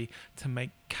wizardry to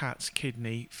make Cat's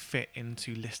kidney fit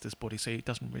into Lister's body so he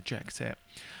doesn't reject it.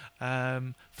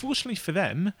 Fortunately for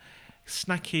them,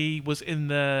 Snacky was in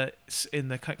the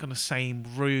kind of same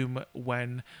room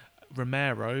when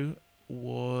Romero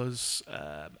was,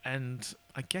 and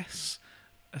I guess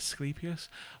Asclepius,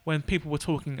 when people were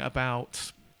talking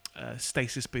about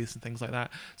stasis booths and things like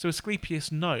that. So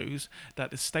Asclepius knows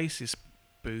that the stasis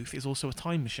booth is also a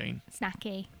time machine.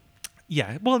 Snacky.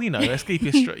 Yeah, well,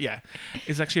 Asclepius,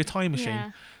 is actually a time machine.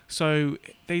 Yeah. So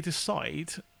they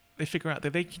figure out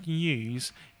that they can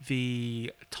use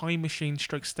the time machine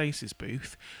stroke stasis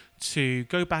booth to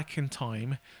go back in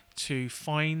time to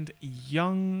find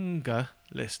younger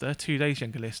Lister, 2 days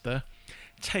younger Lister,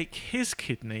 take his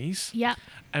kidneys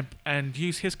and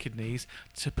use his kidneys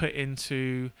to put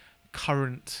into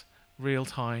current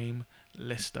real-time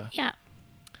Lister. Yeah.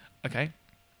 Okay.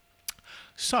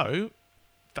 So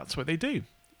that's what they do.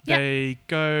 Yeah. They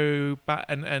go back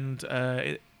and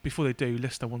before they do,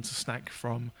 Lister wants a snack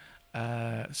from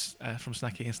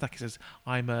Snacky, and Snacky says,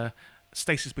 "I'm a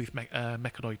stasis booth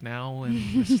mechanoid now,"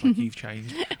 and Lister's like, "You've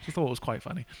changed." So I thought it was quite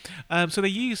funny. So they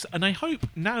use, and I hope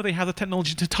now they have the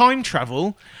technology to time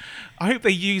travel. I hope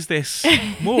they use this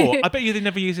more. I bet you they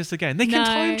never use this again. They can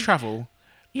time travel.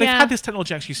 They've had this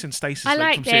technology actually since Stasis. I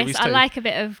like from this. Series 2. I like a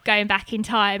bit of going back in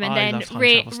time and then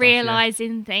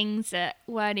realising things that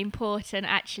weren't important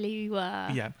actually were.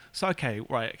 Yeah. So, okay.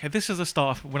 This is the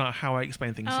start of how I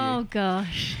explain things to you. Oh,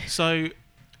 gosh. So,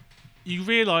 you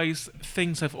realise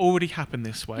things have already happened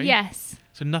this way. Yes.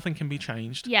 So, nothing can be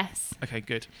changed. Yes. Okay,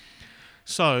 good.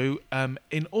 So,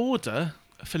 in order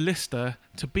for Lister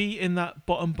to be in that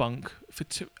bottom bunk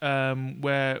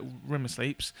where Rimmer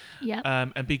sleeps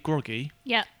and be groggy,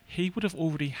 he would have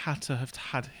already had to have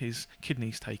had his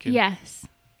kidneys taken. Yes.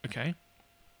 Okay,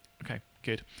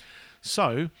 good.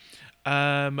 So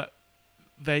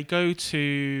they go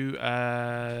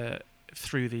to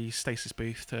through the stasis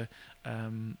booth to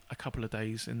a couple of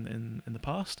days in the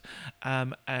past,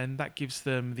 and that gives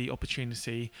them the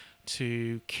opportunity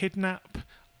to kidnap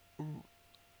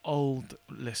old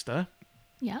Lister.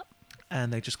 Yep.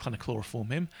 And they just kind of chloroform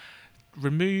him,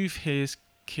 remove his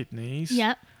kidneys.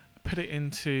 Yep. Put it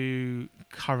into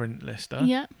current Lister.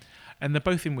 Yep. And they're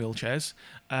both in wheelchairs,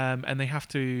 and they have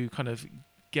to kind of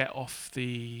get off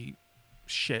the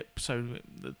ship so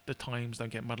the times don't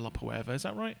get muddled up or whatever. Is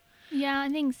that right? Yeah, I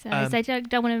think so. So they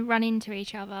don't want to run into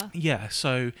each other. Yeah,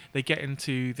 so they get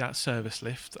into that service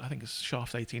lift. I think it's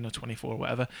shaft 18 or 24 or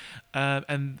whatever.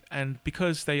 And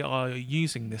because they are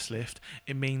using this lift,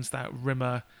 it means that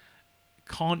Rimmer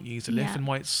can't use the lift and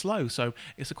why it's slow. So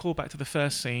it's a callback to the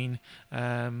first scene.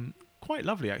 Quite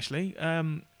lovely, actually.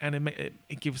 And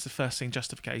it gives the first scene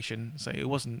justification. So it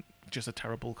wasn't just a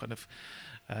terrible kind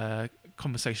of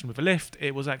conversation with a lift.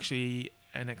 It was actually...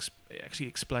 it actually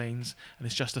explains and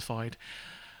is justified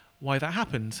why that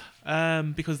happened,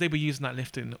 because they were using that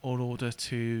lift in order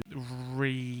to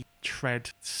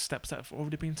retread steps that have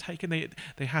already been taken.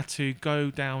 They had to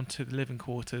go down to the living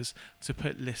quarters to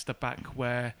put Lister back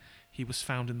where he was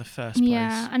found in the first place.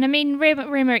 Yeah, and I mean,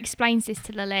 Rimmer explains this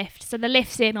to the lift, so the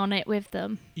lift's in on it with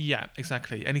them. Yeah,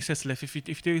 exactly. And he says to Lift, if you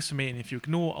do this for me, and if you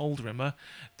ignore old Rimmer,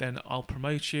 then I'll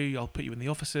promote you. I'll put you in the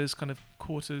officers' kind of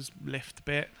quarters lift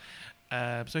bit.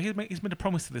 So he's made a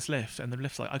promise to this lift, and the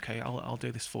lift's like, okay, I'll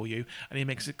do this for you. And he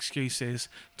makes excuses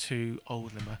to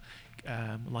old Rimmer,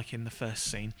 like in the first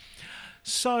scene.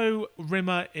 So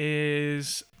Rimmer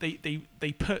is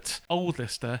they put old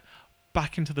Lister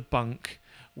back into the bunk,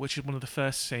 which is one of the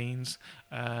first scenes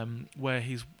where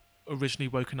he's originally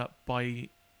woken up by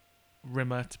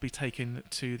Rimmer to be taken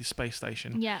to the space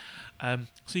station. Yeah. So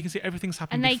you can see everything's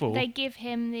happened and before. they give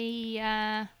him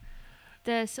the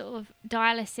sort of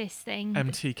dialysis thing.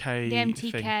 MTK. The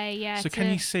MTK, thing. yeah. So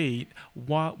can you see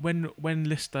when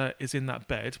Lister is in that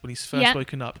bed, when he's first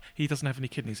woken up, he doesn't have any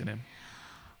kidneys in him?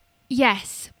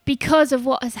 Yes, because of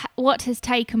what has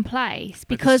taken place,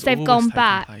 because they've gone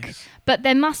back. But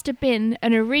there must have been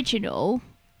an original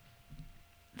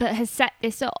that has set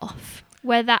this off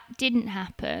where that didn't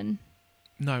happen.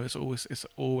 No, it's always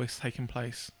taken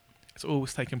place. It's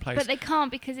always taken place. But they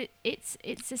can't, because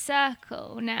it's a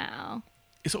circle now.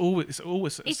 It's always.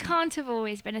 It can't have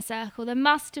always been a circle. There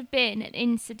must have been an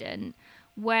incident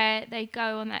where they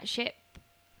go on that ship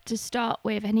to start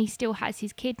with, and he still has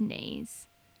his kidneys.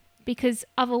 Because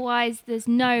otherwise, there's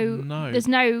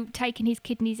no taking his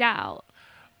kidneys out.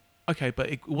 Okay,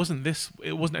 but it wasn't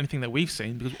anything that we've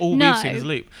seen, because all we've seen is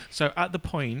loop. So at the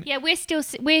point, yeah, we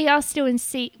are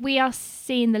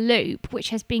seeing the loop, which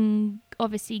has been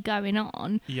obviously going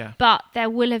on. Yeah, but there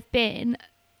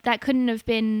couldn't have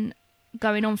been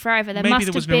going on forever. There Maybe must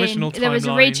there was have an been. original There was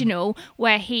timeline. original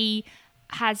where he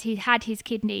had his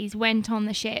kidneys, went on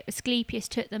the ship, Asclepius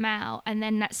took them out, and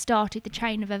then that started the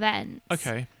chain of events.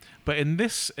 Okay. But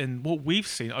in what we've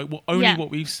seen, what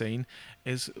we've seen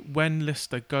is when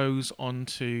Lister goes on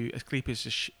to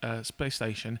Asclepius' space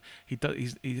station, he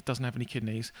doesn't have any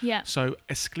kidneys. Yeah. So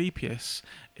Asclepius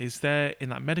is there in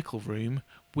that medical room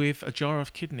with a jar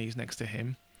of kidneys next to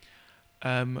him,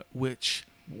 which,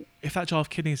 if that jar of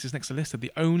kidneys is next to Lister,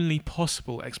 the only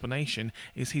possible explanation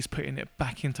is he's putting it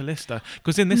back into Lister.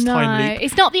 Because in this time loop...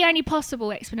 it's not the only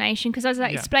possible explanation, because as I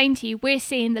explained to you, we're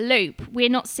seeing the loop. We're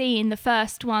not seeing the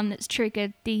first one that's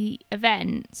triggered the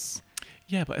events.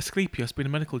 Yeah, but Asclepius, being a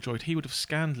medical droid, he would have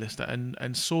scanned Lister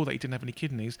and saw that he didn't have any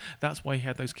kidneys. That's why he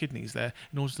had those kidneys there,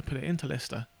 in order to put it into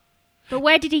Lister. But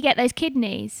where did he get those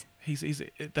kidneys?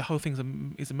 The whole thing's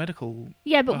a medical.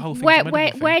 Yeah, but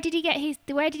where did he get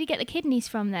the kidneys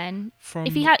from then?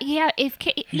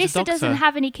 If Lister doesn't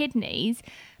have any kidneys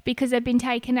because they've been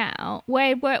taken out,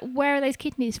 where are those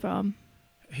kidneys from?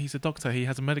 He's a doctor. He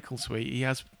has a medical suite. He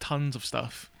has tons of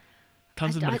stuff.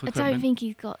 Tons of medical equipment. I don't think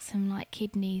he's got some like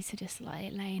kidneys just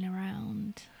like laying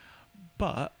around.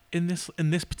 But in this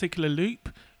particular loop,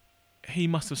 he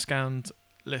must have scanned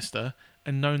Lister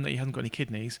and known that he hasn't got any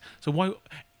kidneys. So why?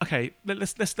 Okay,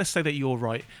 let's say that you're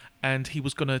right, and he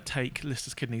was gonna take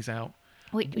Lister's kidneys out.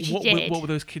 Which he did. What were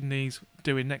those kidneys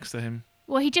doing next to him?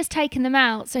 Well, he just taken them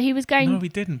out, so he was going. No, he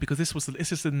didn't, because this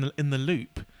is in the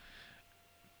loop.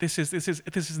 This is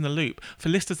in the loop. For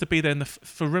Lister to be there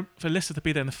for Lister to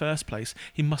be there in the first place,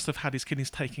 he must have had his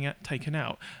kidneys taken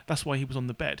out. That's why he was on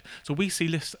the bed. So we see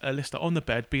Lister on the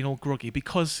bed being all groggy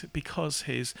because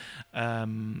his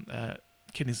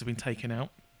kidneys have been taken out.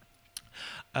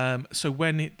 So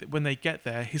when they get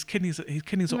there, his kidneys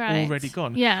are already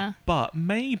gone. Yeah. But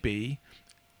maybe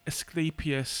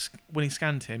Asclepius, when he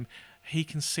scanned him, he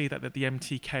can see that the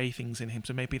MTK thing's in him,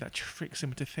 so maybe that tricks him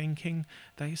into thinking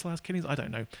that he still has kidneys. I don't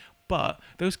know. But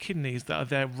those kidneys that are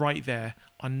there right there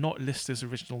are not Lister's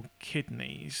original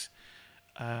kidneys.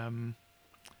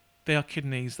 They are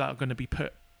kidneys that are going to be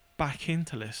put back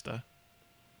into Lister.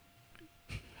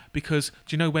 Because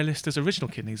do you know where Lister's original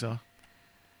kidneys are?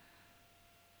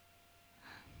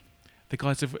 The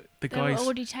guys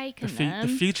already taken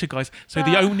the future guys. So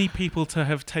the only people to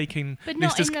have taken, but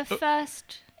not Lister's, in the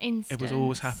first instance. It was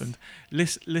always happened.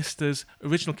 Lister's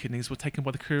original kidneys were taken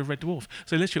by the crew of Red Dwarf.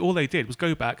 So literally all they did was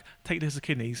go back, take Lister's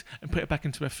kidneys, and put it back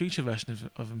into a future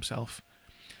version of himself.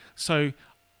 So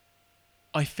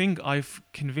I think I've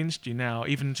convinced you now,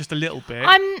 even just a little bit,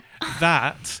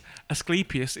 that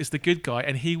Asclepius is the good guy,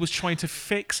 and he was trying to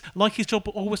fix, like his job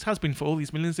always has been for all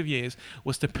these millions of years,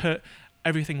 was to put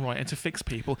everything right and to fix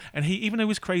people. And he, even though he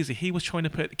was crazy, he was trying to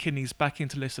put the kidneys back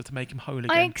into Lister to make him whole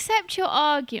again. I accept your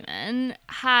argument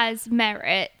has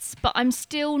merits, but I'm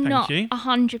still not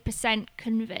 100%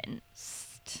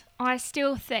 convinced. I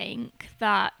still think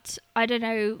that, I don't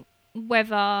know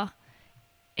whether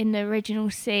in the original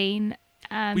scene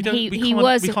We don't. We he can't,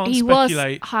 was we can't he was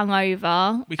speculate.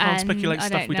 hungover. We can't and speculate I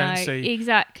stuff don't we don't know. see.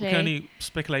 Exactly. We can only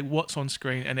speculate what's on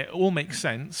screen, and it all makes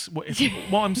sense. What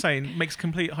I'm saying makes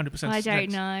complete 100% sense. I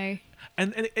don't know.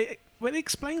 And when it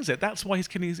explains it, that's why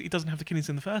he doesn't have the kidneys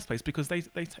in the first place, because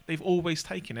they've always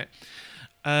taken it.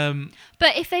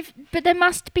 But there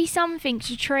must be something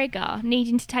to trigger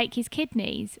needing to take his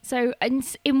kidneys. So in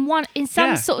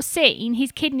some sort of scene,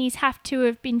 his kidneys have to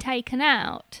have been taken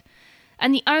out,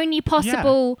 and the only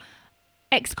possible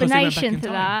explanation for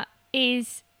that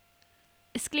is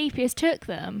Asclepius took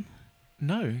them.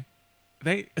 No,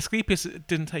 Asclepius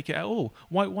didn't take it at all.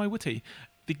 Why would he?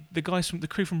 The guys from the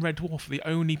crew from Red Dwarf are the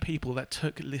only people that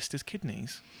took Lister's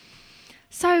kidneys.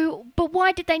 So, but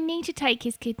why did they need to take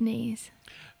his kidneys?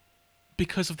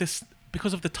 Because of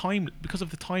the time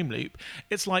loop.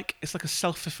 It's like a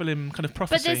self-fulfilling kind of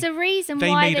prophecy. But there's a reason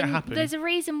There's a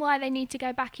reason why they need to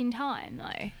go back in time,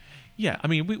 though. Yeah, I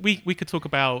mean, we could talk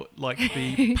about like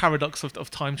the paradox of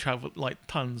time travel like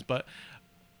tons, but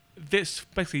this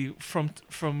basically from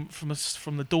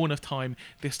the dawn of time,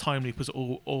 this time loop has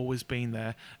always been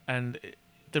there, and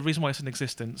the reason why it's in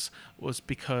existence was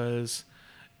because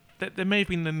there may have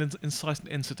been an incisive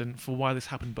incident for why this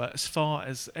happened, but as far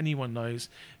as anyone knows,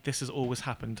 this has always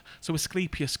happened. So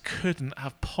Asclepius couldn't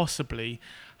have possibly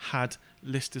had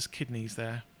Lister's kidneys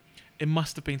there. It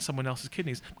must have been someone else's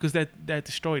kidneys, because they're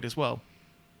destroyed as well.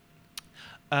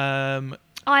 I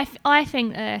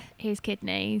think they're his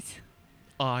kidneys.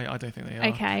 I don't think they are.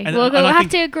 Okay, we'll have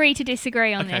to agree to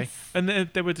disagree on this. And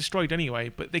they were destroyed anyway,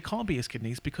 but they can't be his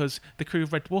kidneys because the crew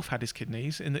of Red Dwarf had his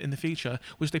kidneys in the future,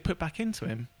 which they put back into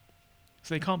him.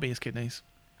 So they can't be his kidneys.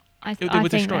 I they were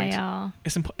think destroyed. they are.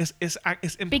 It's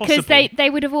impossible. Because they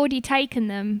would have already taken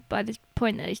them by the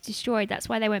point that it's destroyed. That's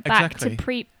why they went back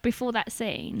to before that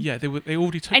scene. Yeah, they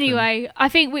already took anyway, them. I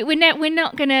think we're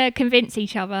not going to convince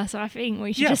each other, so I think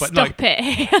we should just stop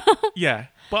it. Yeah,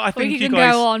 but I think you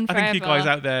guys, go on forever. I think you guys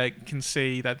out there can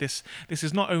see that this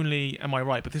is not only am I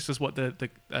right, but this is what the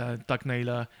Jed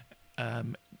Daniela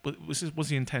was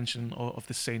the intention of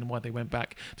this scene, and why they went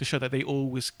back to show that they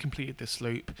always completed this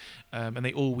loop, and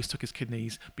they always took his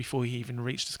kidneys before he even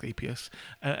reached Asclepius,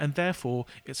 and therefore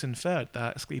it's inferred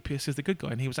that Asclepius is the good guy,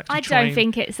 and he was actually. I don't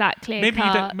think it's that clear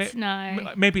cut.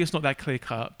 No, maybe it's not that clear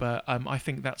cut, but I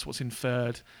think that's what's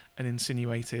inferred and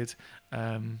insinuated.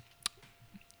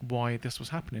 Why this was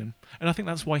happening, and I think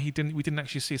that's why we didn't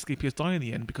actually see Asclepius die in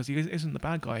the end, because he isn't the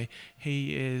bad guy.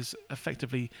 He is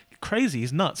effectively crazy.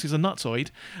 He's nuts. He's a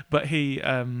nutsoid, but he's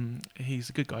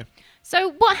a good guy.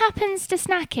 So what happens to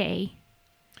Snacky?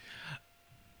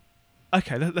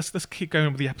 Okay, let's keep going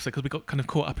with the episode, because we got kind of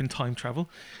caught up in time travel,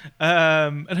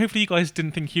 and hopefully you guys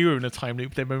didn't think you were in a time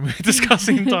loop then when we were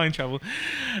discussing time travel.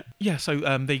 Yeah, so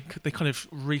they kind of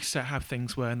reset how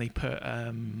things were, and they put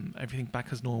everything back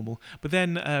as normal. But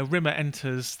then Rimmer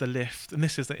enters the lift, and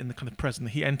this is in the kind of present.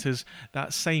 He enters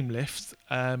that same lift,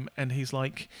 and he's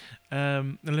like,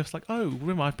 the lift's like, "Oh,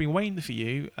 Rimmer, I've been waiting for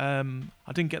you. I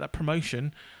didn't get that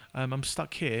promotion. I'm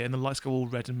stuck here," and the lights go all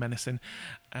red and menacing.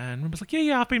 And Rimmer's like,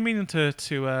 "Yeah, I've been meaning to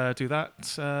do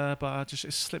that, but I just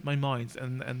it slipped my mind."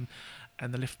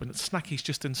 And the lift went. Snacky's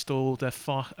just installed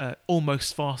a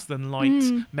almost faster than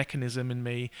light mechanism in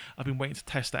me. I've been waiting to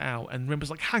test it out. And Rimmer's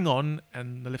like, "Hang on,"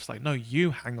 and the lift's like, "No,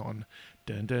 you hang on."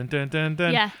 Dun dun dun dun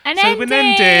dun. Yeah, an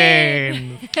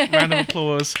ending. Round of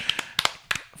applause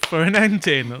for an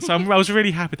ending. So I was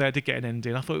really happy that I did get an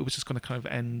ending. I thought it was just going to kind of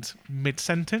end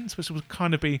mid-sentence, which would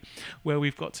kind of be where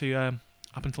we've got to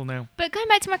up until now. But going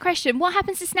back to my question, what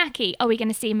happens to Snacky? Are we going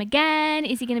to see him again?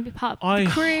 Is he going to be part of the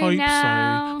crew I hope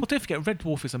now? so. Well, don't forget, Red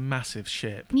Dwarf is a massive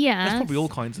ship. Yeah. There's probably all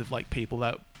kinds of like people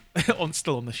that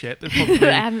still on the ship. Probably, that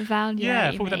I haven't found yet.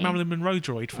 Yeah, probably that Marilyn Monroe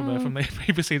droid from the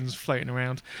previous seasons floating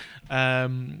around.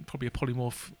 Probably a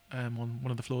polymorph on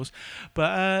one of the floors.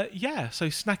 But yeah, so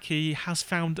Snacky has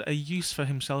found a use for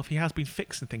himself. He has been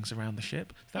fixing things around the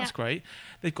ship. That's great.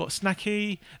 They've got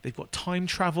Snacky. They've got time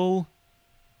travel.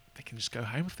 They can just go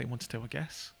home if they wanted to, I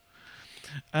guess.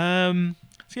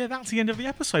 So yeah, that's the end of the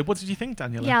episode. What did you think,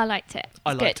 Daniela? Yeah, I liked it.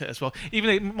 I liked it as well. Even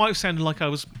though it might have sounded like I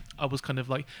was kind of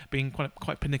like being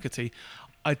quite pernickety,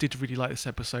 I did really like this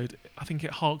episode. I think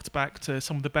it harked back to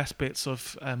some of the best bits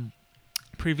of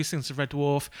previous seasons of Red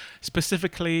Dwarf,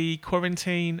 specifically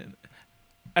Quarantine.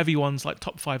 Everyone's like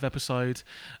top 5 episode.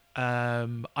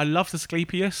 I loved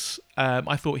Asclepius.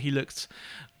 I thought he looked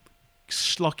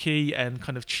schlocky and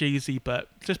kind of cheesy, but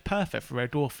just perfect for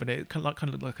Red Dwarf, and it kind of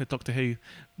looked like a Doctor Who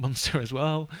monster as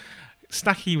well.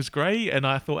 Snacky was great, and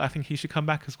I think he should come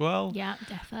back as well. Yeah,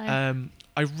 definitely.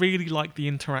 I really like the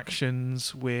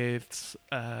interactions with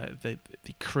the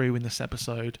crew in this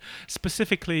episode,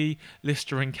 specifically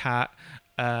Lister and Kat.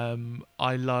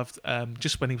 I loved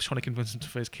just when he was trying to convince him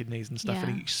for his kidneys and stuff,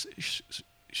 and he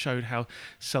showed how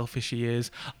selfish he is.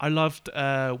 I loved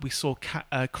we saw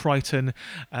Crichton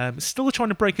still trying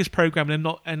to break his program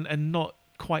and not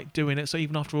quite doing it. So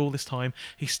even after all this time,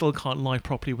 he still can't lie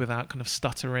properly without kind of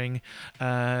stuttering.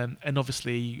 And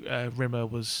obviously Rimmer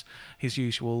was his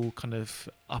usual kind of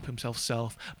up himself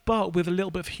self, but with a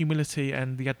little bit of humility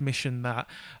and the admission that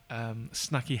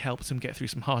Snacky helped him get through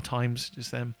some hard times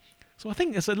just then. So I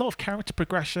think there's a lot of character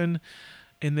progression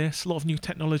in this, a lot of new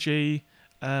technology,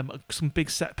 some big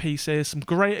set pieces, some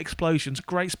great explosions,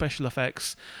 great special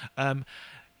effects, and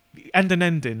an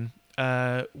ending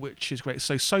which is great.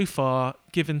 So far,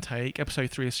 give and take,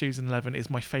 episode 3 of season 11 is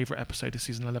my favourite episode of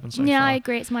season 11 so far. Yeah, I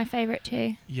agree. It's my favourite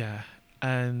too. Yeah.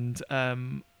 And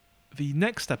the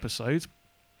next episode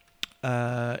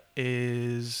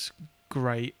is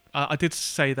great. I did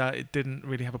say that it didn't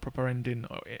really have a proper ending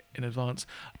in advance,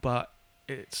 but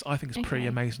I think it's pretty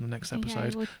amazing, the next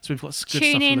episode. Well, so we've got good stuff to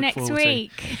look forward to. Tune in next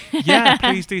week. Yeah,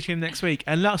 please do tune in next week.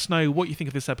 And let us know what you think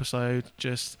of this episode.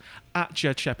 Just at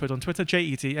Jed Shepherd on Twitter,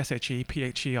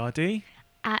 JedShepHerd.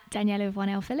 At Daniela with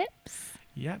 1L Phillips.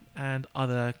 Yeah, and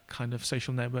other kind of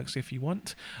social networks if you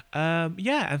want.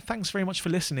 Yeah, and thanks very much for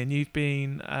listening. You've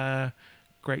been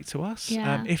great to us.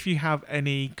 Yeah. If you have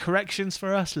any corrections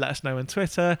for us, let us know on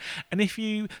Twitter. And if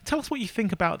you tell us what you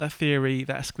think about that theory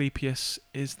that Asclepius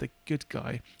is the good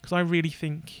guy, because I really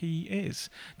think he is.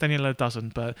 Daniela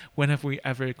doesn't, but when have we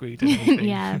ever agreed on anything?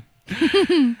 Yeah.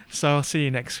 So I'll see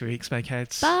you next week,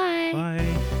 Smegheads. Bye.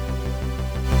 Bye.